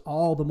boast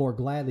all the more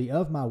gladly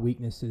of my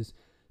weaknesses,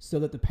 so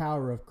that the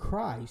power of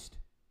Christ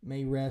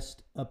may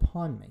rest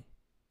upon me.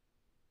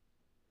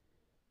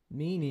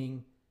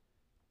 Meaning,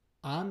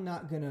 I'm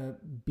not going to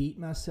beat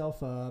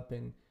myself up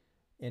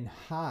and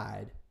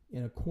hide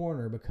in a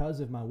corner because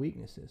of my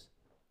weaknesses.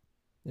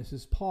 This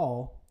is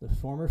Paul, the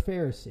former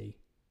Pharisee,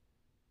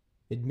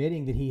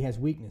 admitting that he has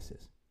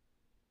weaknesses.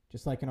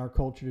 Just like in our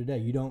culture today,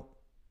 you don't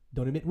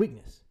admit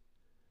weakness.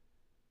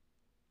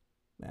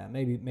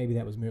 Maybe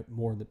that was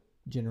more the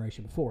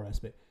generation before us,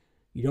 but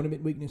you don't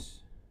admit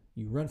weakness.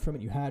 You run from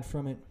it. You hide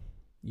from it.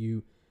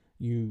 You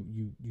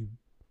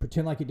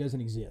pretend like it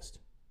doesn't exist.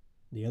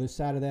 The other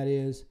side of that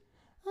is,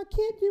 I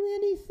can't do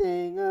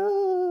anything.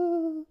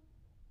 Oh.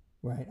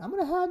 Right? I'm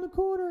going to hide in the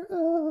corner.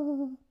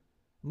 Oh.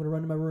 I'm going to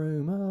run to my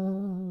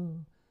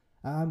room.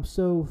 I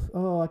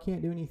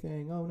can't do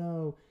anything. Oh,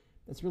 no.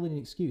 That's really an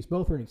excuse.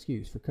 Both are an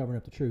excuse for covering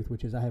up the truth,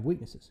 which is I have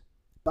weaknesses.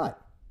 But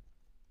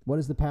what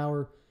is the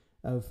power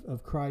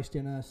of Christ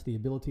in us? The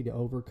ability to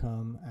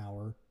overcome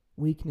our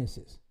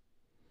weaknesses.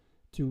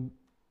 To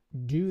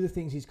do the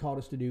things he's called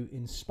us to do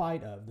in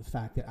spite of the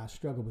fact that I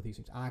struggle with these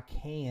things. I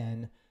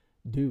can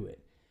do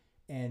it.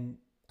 And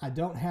I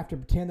don't have to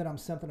pretend that I'm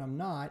something I'm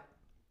not,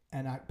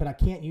 but I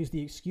can't use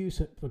the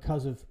excuse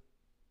because of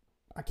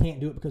I can't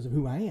do it because of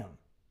who I am.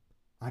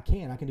 I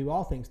can do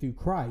all things through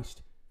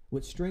Christ,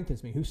 which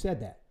strengthens me. Who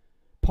said that?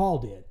 Paul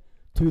did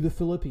to the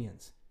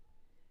Philippians.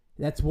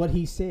 That's what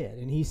he said.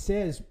 And he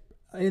says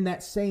in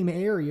that same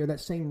area, that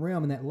same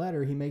realm, in that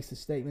letter, he makes the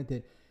statement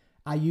that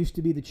I used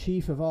to be the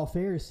chief of all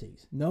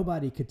Pharisees.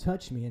 Nobody could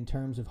touch me in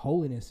terms of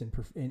holiness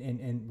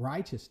and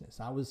righteousness.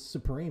 I was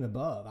supreme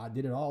above. I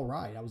did it all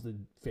right. I was the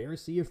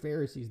Pharisee of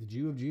Pharisees, the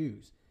Jew of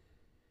Jews.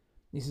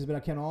 He says, but I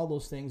count all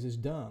those things as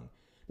dung.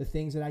 The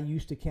things that I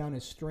used to count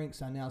as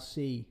strengths, I now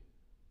see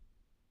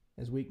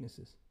as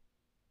weaknesses.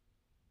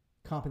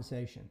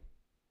 Compensation.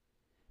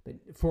 But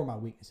for my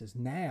weaknesses.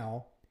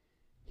 Now,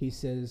 he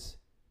says,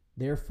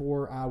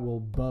 therefore I will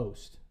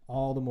boast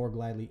all the more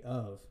gladly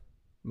of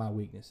my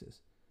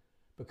weaknesses.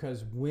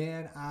 Because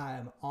when I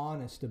am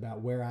honest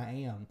about where I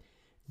am,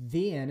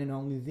 then and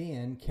only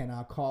then can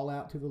I call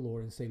out to the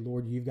Lord and say,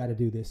 Lord, you've got to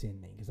do this in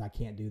me because I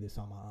can't do this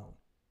on my own.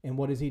 And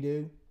what does he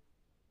do?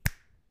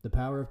 The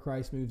power of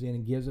Christ moves in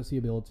and gives us the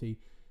ability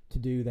to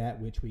do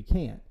that which we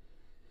can't.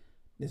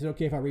 Is it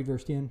okay if I read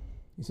verse 10?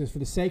 He says, for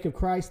the sake of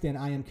Christ, then,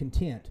 I am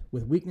content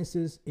with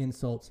weaknesses,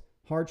 insults,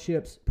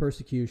 hardships,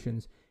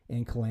 persecutions,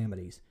 and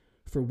calamities.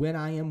 For when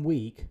I am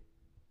weak,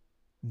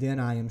 then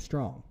I am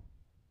strong.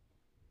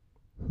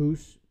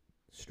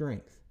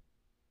 strength.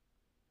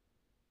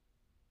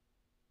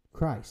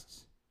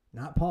 Christ's,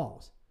 not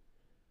Paul's.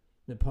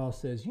 That Paul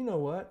says, you know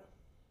what?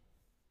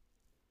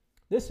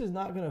 This is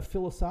not going to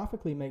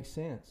philosophically make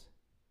sense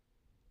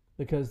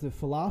because the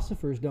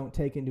philosophers don't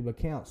take into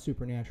account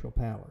supernatural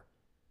power.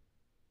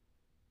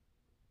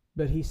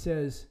 But he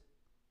says,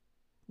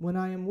 when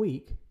I am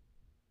weak,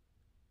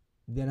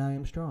 then I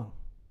am strong.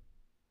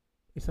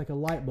 It's like a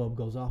light bulb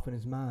goes off in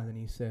his mind and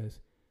he says,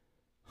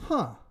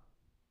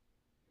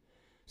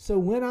 so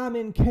when I'm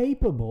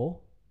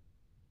incapable,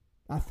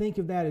 I think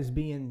of that as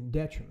being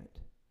detriment.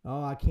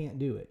 Oh, I can't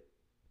do it.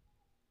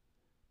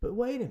 But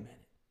wait a minute.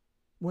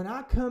 When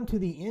I come to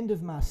the end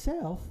of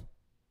myself,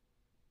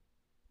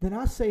 then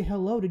I say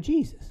hello to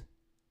Jesus.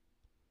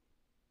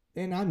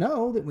 And I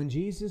know that when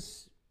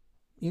Jesus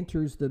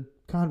enters the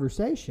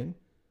conversation,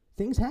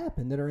 things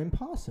happen that are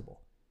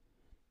impossible.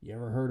 You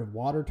ever heard of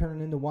water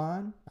turning into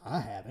wine?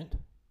 I haven't.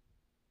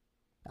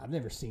 I've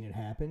never seen it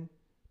happen,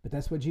 but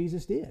that's what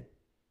Jesus did.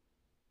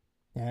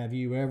 Have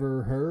you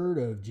ever heard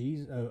of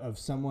of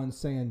someone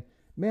saying,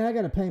 man, I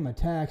got to pay my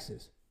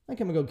taxes. I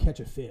think I'm going to go catch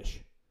a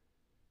fish.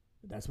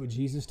 But that's what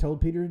Jesus told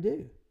Peter to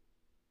do.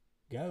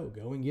 Go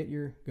and get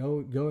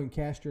go and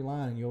cast your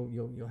line, and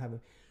you'll have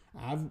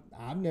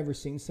I've never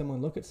seen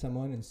someone look at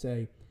someone and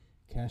say,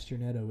 cast your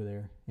net over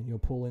there, and you'll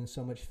pull in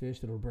so much fish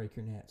that it'll break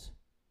your nets.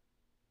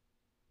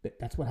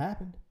 That's what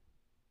happened.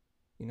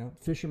 You know,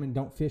 fishermen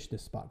don't fish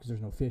this spot because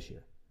there's no fish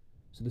here.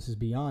 So this is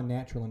beyond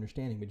natural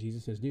understanding. But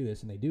Jesus says do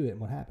this, and they do it, and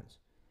what happens?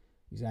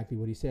 Exactly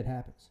what he said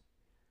happens.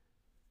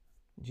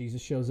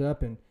 Jesus shows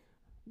up, and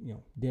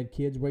dead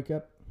kids wake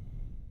up.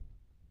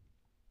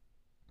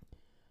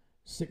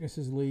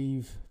 Sicknesses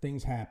leave.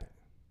 Things happen.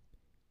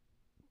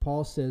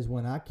 Paul says,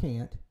 when I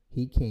can't,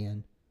 he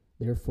can.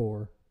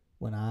 Therefore,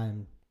 when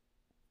I'm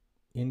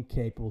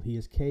incapable, he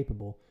is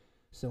capable.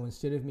 So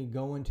instead of me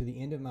going to the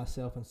end of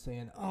myself and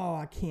saying, oh,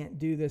 I can't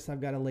do this,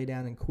 I've got to lay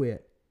down and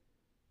quit,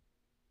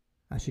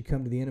 I should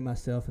come to the end of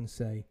myself and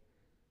say,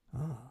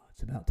 oh,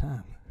 it's about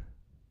time.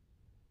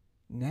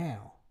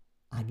 Now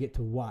I get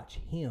to watch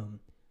him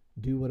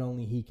do what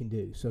only he can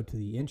do. So to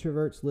the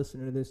introverts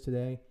listening to this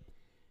today,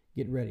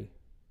 get ready.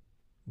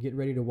 Get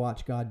ready to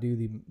watch God do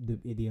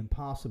the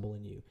impossible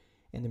in you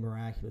and the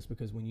miraculous,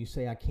 because when you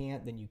say I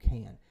can't, then you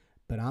can.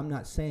 But I'm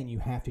not saying you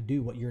have to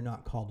do what you're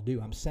not called to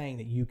do. I'm saying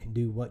that you can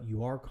do what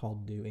you are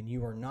called to do, and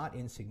you are not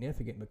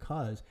insignificant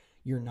because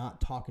you're not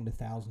talking to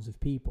thousands of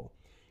people.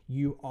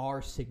 You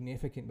are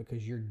significant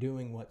because you're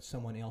doing what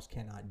someone else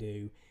cannot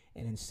do,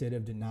 and instead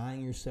of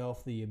denying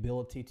yourself the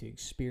ability to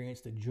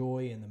experience the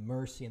joy and the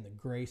mercy and the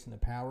grace and the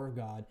power of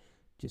God,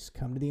 just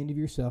come to the end of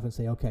yourself and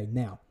say, okay,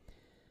 now,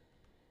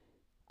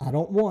 I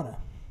don't want to,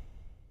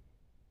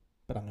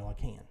 but I know I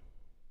can.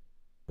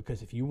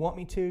 Because if you want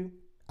me to,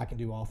 I can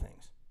do all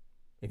things.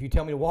 If you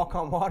tell me to walk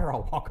on water,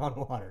 I'll walk on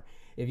water.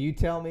 If you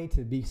tell me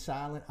to be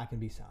silent, I can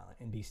be silent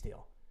and be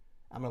still.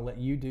 I'm going to let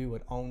you do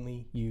what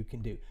only you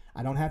can do.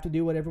 I don't have to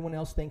do what everyone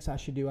else thinks I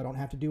should do. I don't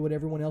have to do what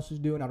everyone else is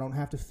doing. I don't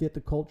have to fit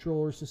the cultural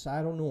or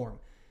societal norm.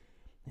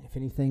 And if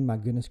anything, my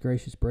goodness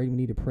gracious, Braden, we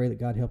need to pray that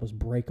God help us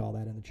break all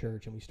that in the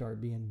church and we start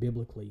being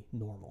biblically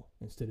normal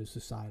instead of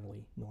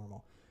societally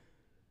normal.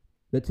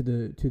 But to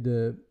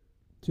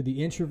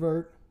the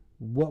introvert,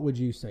 what would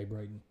you say,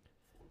 Braden?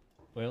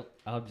 Well,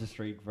 I'll just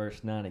read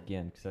verse 9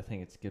 again because I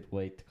think it's a good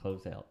way to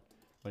close out.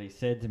 But he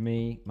said to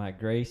me, my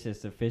grace is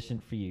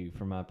sufficient for you,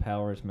 for my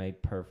power is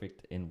made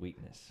perfect in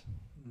weakness.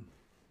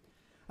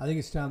 I think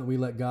it's time that we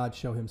let God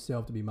show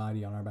himself to be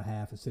mighty on our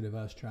behalf instead of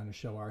us trying to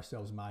show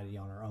ourselves mighty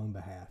on our own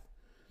behalf.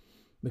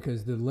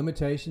 Because the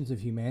limitations of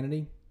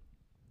humanity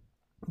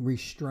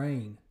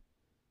restrain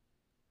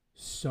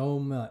so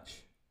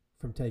much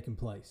from taking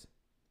place.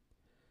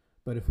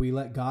 But if we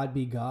let God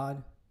be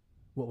God,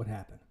 what would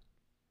happen?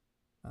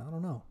 I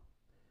don't know.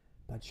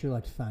 But I'd sure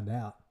like to find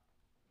out.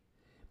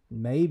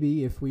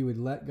 Maybe if we would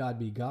let God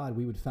be God,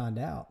 we would find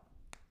out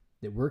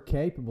that we're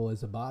capable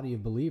as a body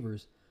of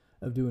believers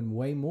of doing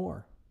way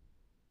more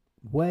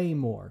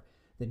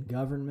than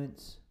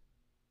governments,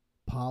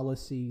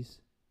 policies,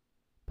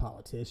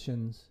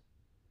 politicians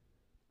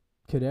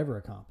could ever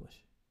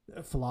accomplish.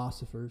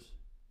 Philosophers,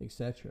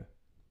 etc.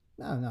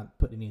 Now, I'm not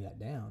putting any of that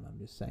down. I'm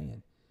just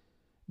saying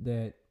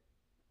that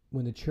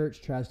when the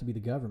church tries to be the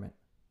government,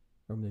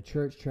 or when the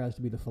church tries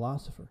to be the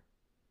philosopher,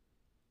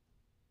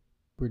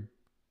 we're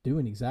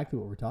doing exactly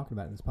what we're talking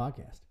about in this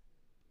podcast.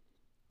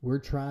 We're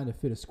trying to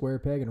fit a square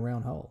peg in a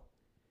round hole.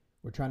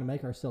 We're trying to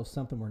make ourselves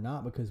something we're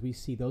not because we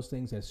see those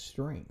things as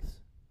strengths.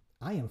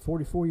 I am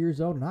 44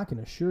 years old, and I can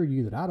assure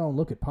you that I don't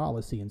look at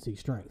policy and see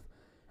strength.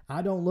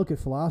 I don't look at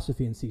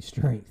philosophy and see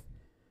strength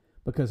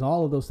because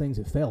all of those things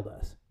have failed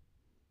us.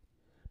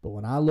 But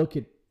when I look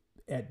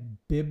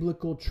at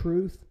biblical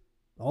truth,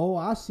 oh,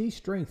 I see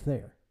strength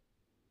there.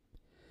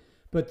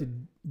 But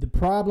the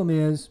problem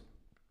is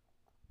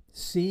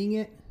seeing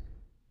it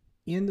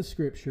in the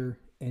scripture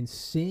and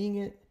seeing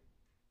it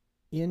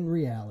in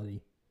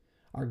reality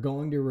are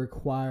going to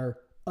require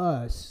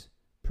us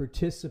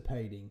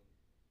participating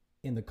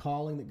in the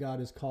calling that God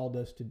has called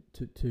us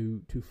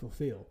to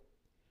fulfill.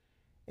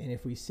 And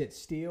if we sit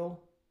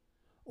still,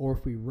 or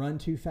if we run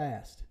too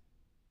fast,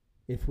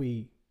 if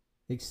we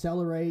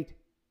accelerate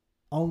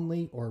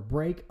only or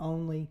brake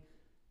only,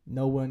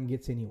 no one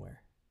gets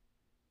anywhere.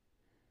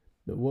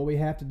 But what we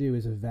have to do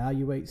is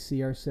evaluate,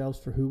 see ourselves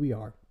for who we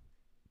are,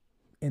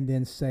 and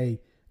then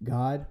say,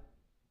 God,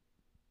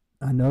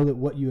 I know that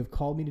what you have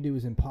called me to do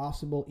is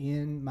impossible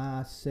in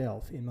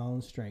myself, in my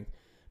own strength,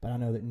 but I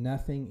know that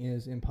nothing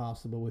is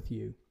impossible with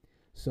you.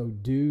 So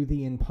do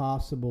the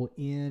impossible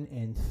in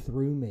and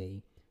through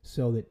me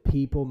so that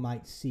people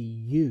might see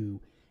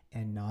you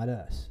and not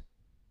us.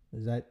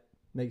 Does that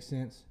make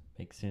sense?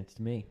 Makes sense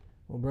to me.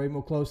 Well, Braden,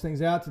 we'll close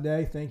things out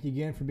today. Thank you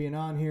again for being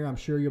on here. I'm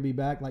sure you'll be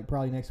back like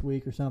probably next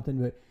week or something,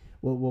 but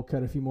we'll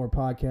cut a few more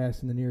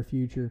podcasts in the near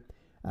future.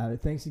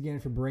 Thanks again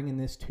for bringing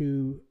this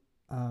to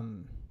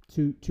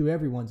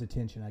everyone's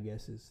attention, I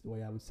guess is the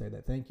way I would say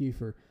that. Thank you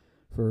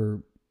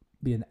for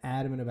being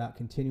adamant about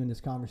continuing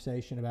this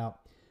conversation about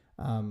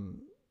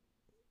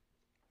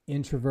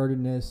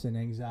introvertedness and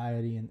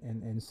anxiety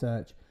and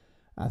such.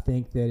 I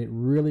think that it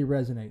really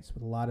resonates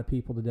with a lot of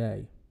people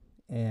today,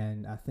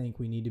 and I think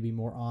we need to be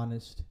more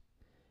honest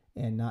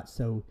and not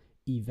so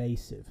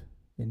evasive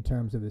in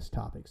terms of this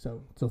topic.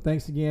 So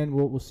thanks again.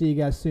 We'll see you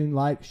guys soon.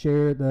 Like,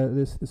 share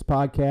this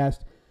podcast,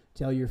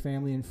 tell your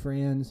family and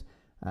friends.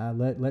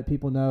 Let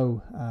people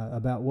know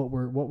about what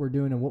we're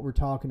doing and what we're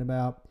talking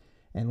about,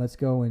 and let's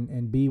go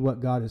and be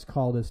what God has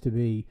called us to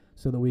be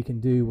so that we can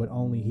do what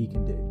only He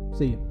can do.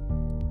 See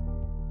you.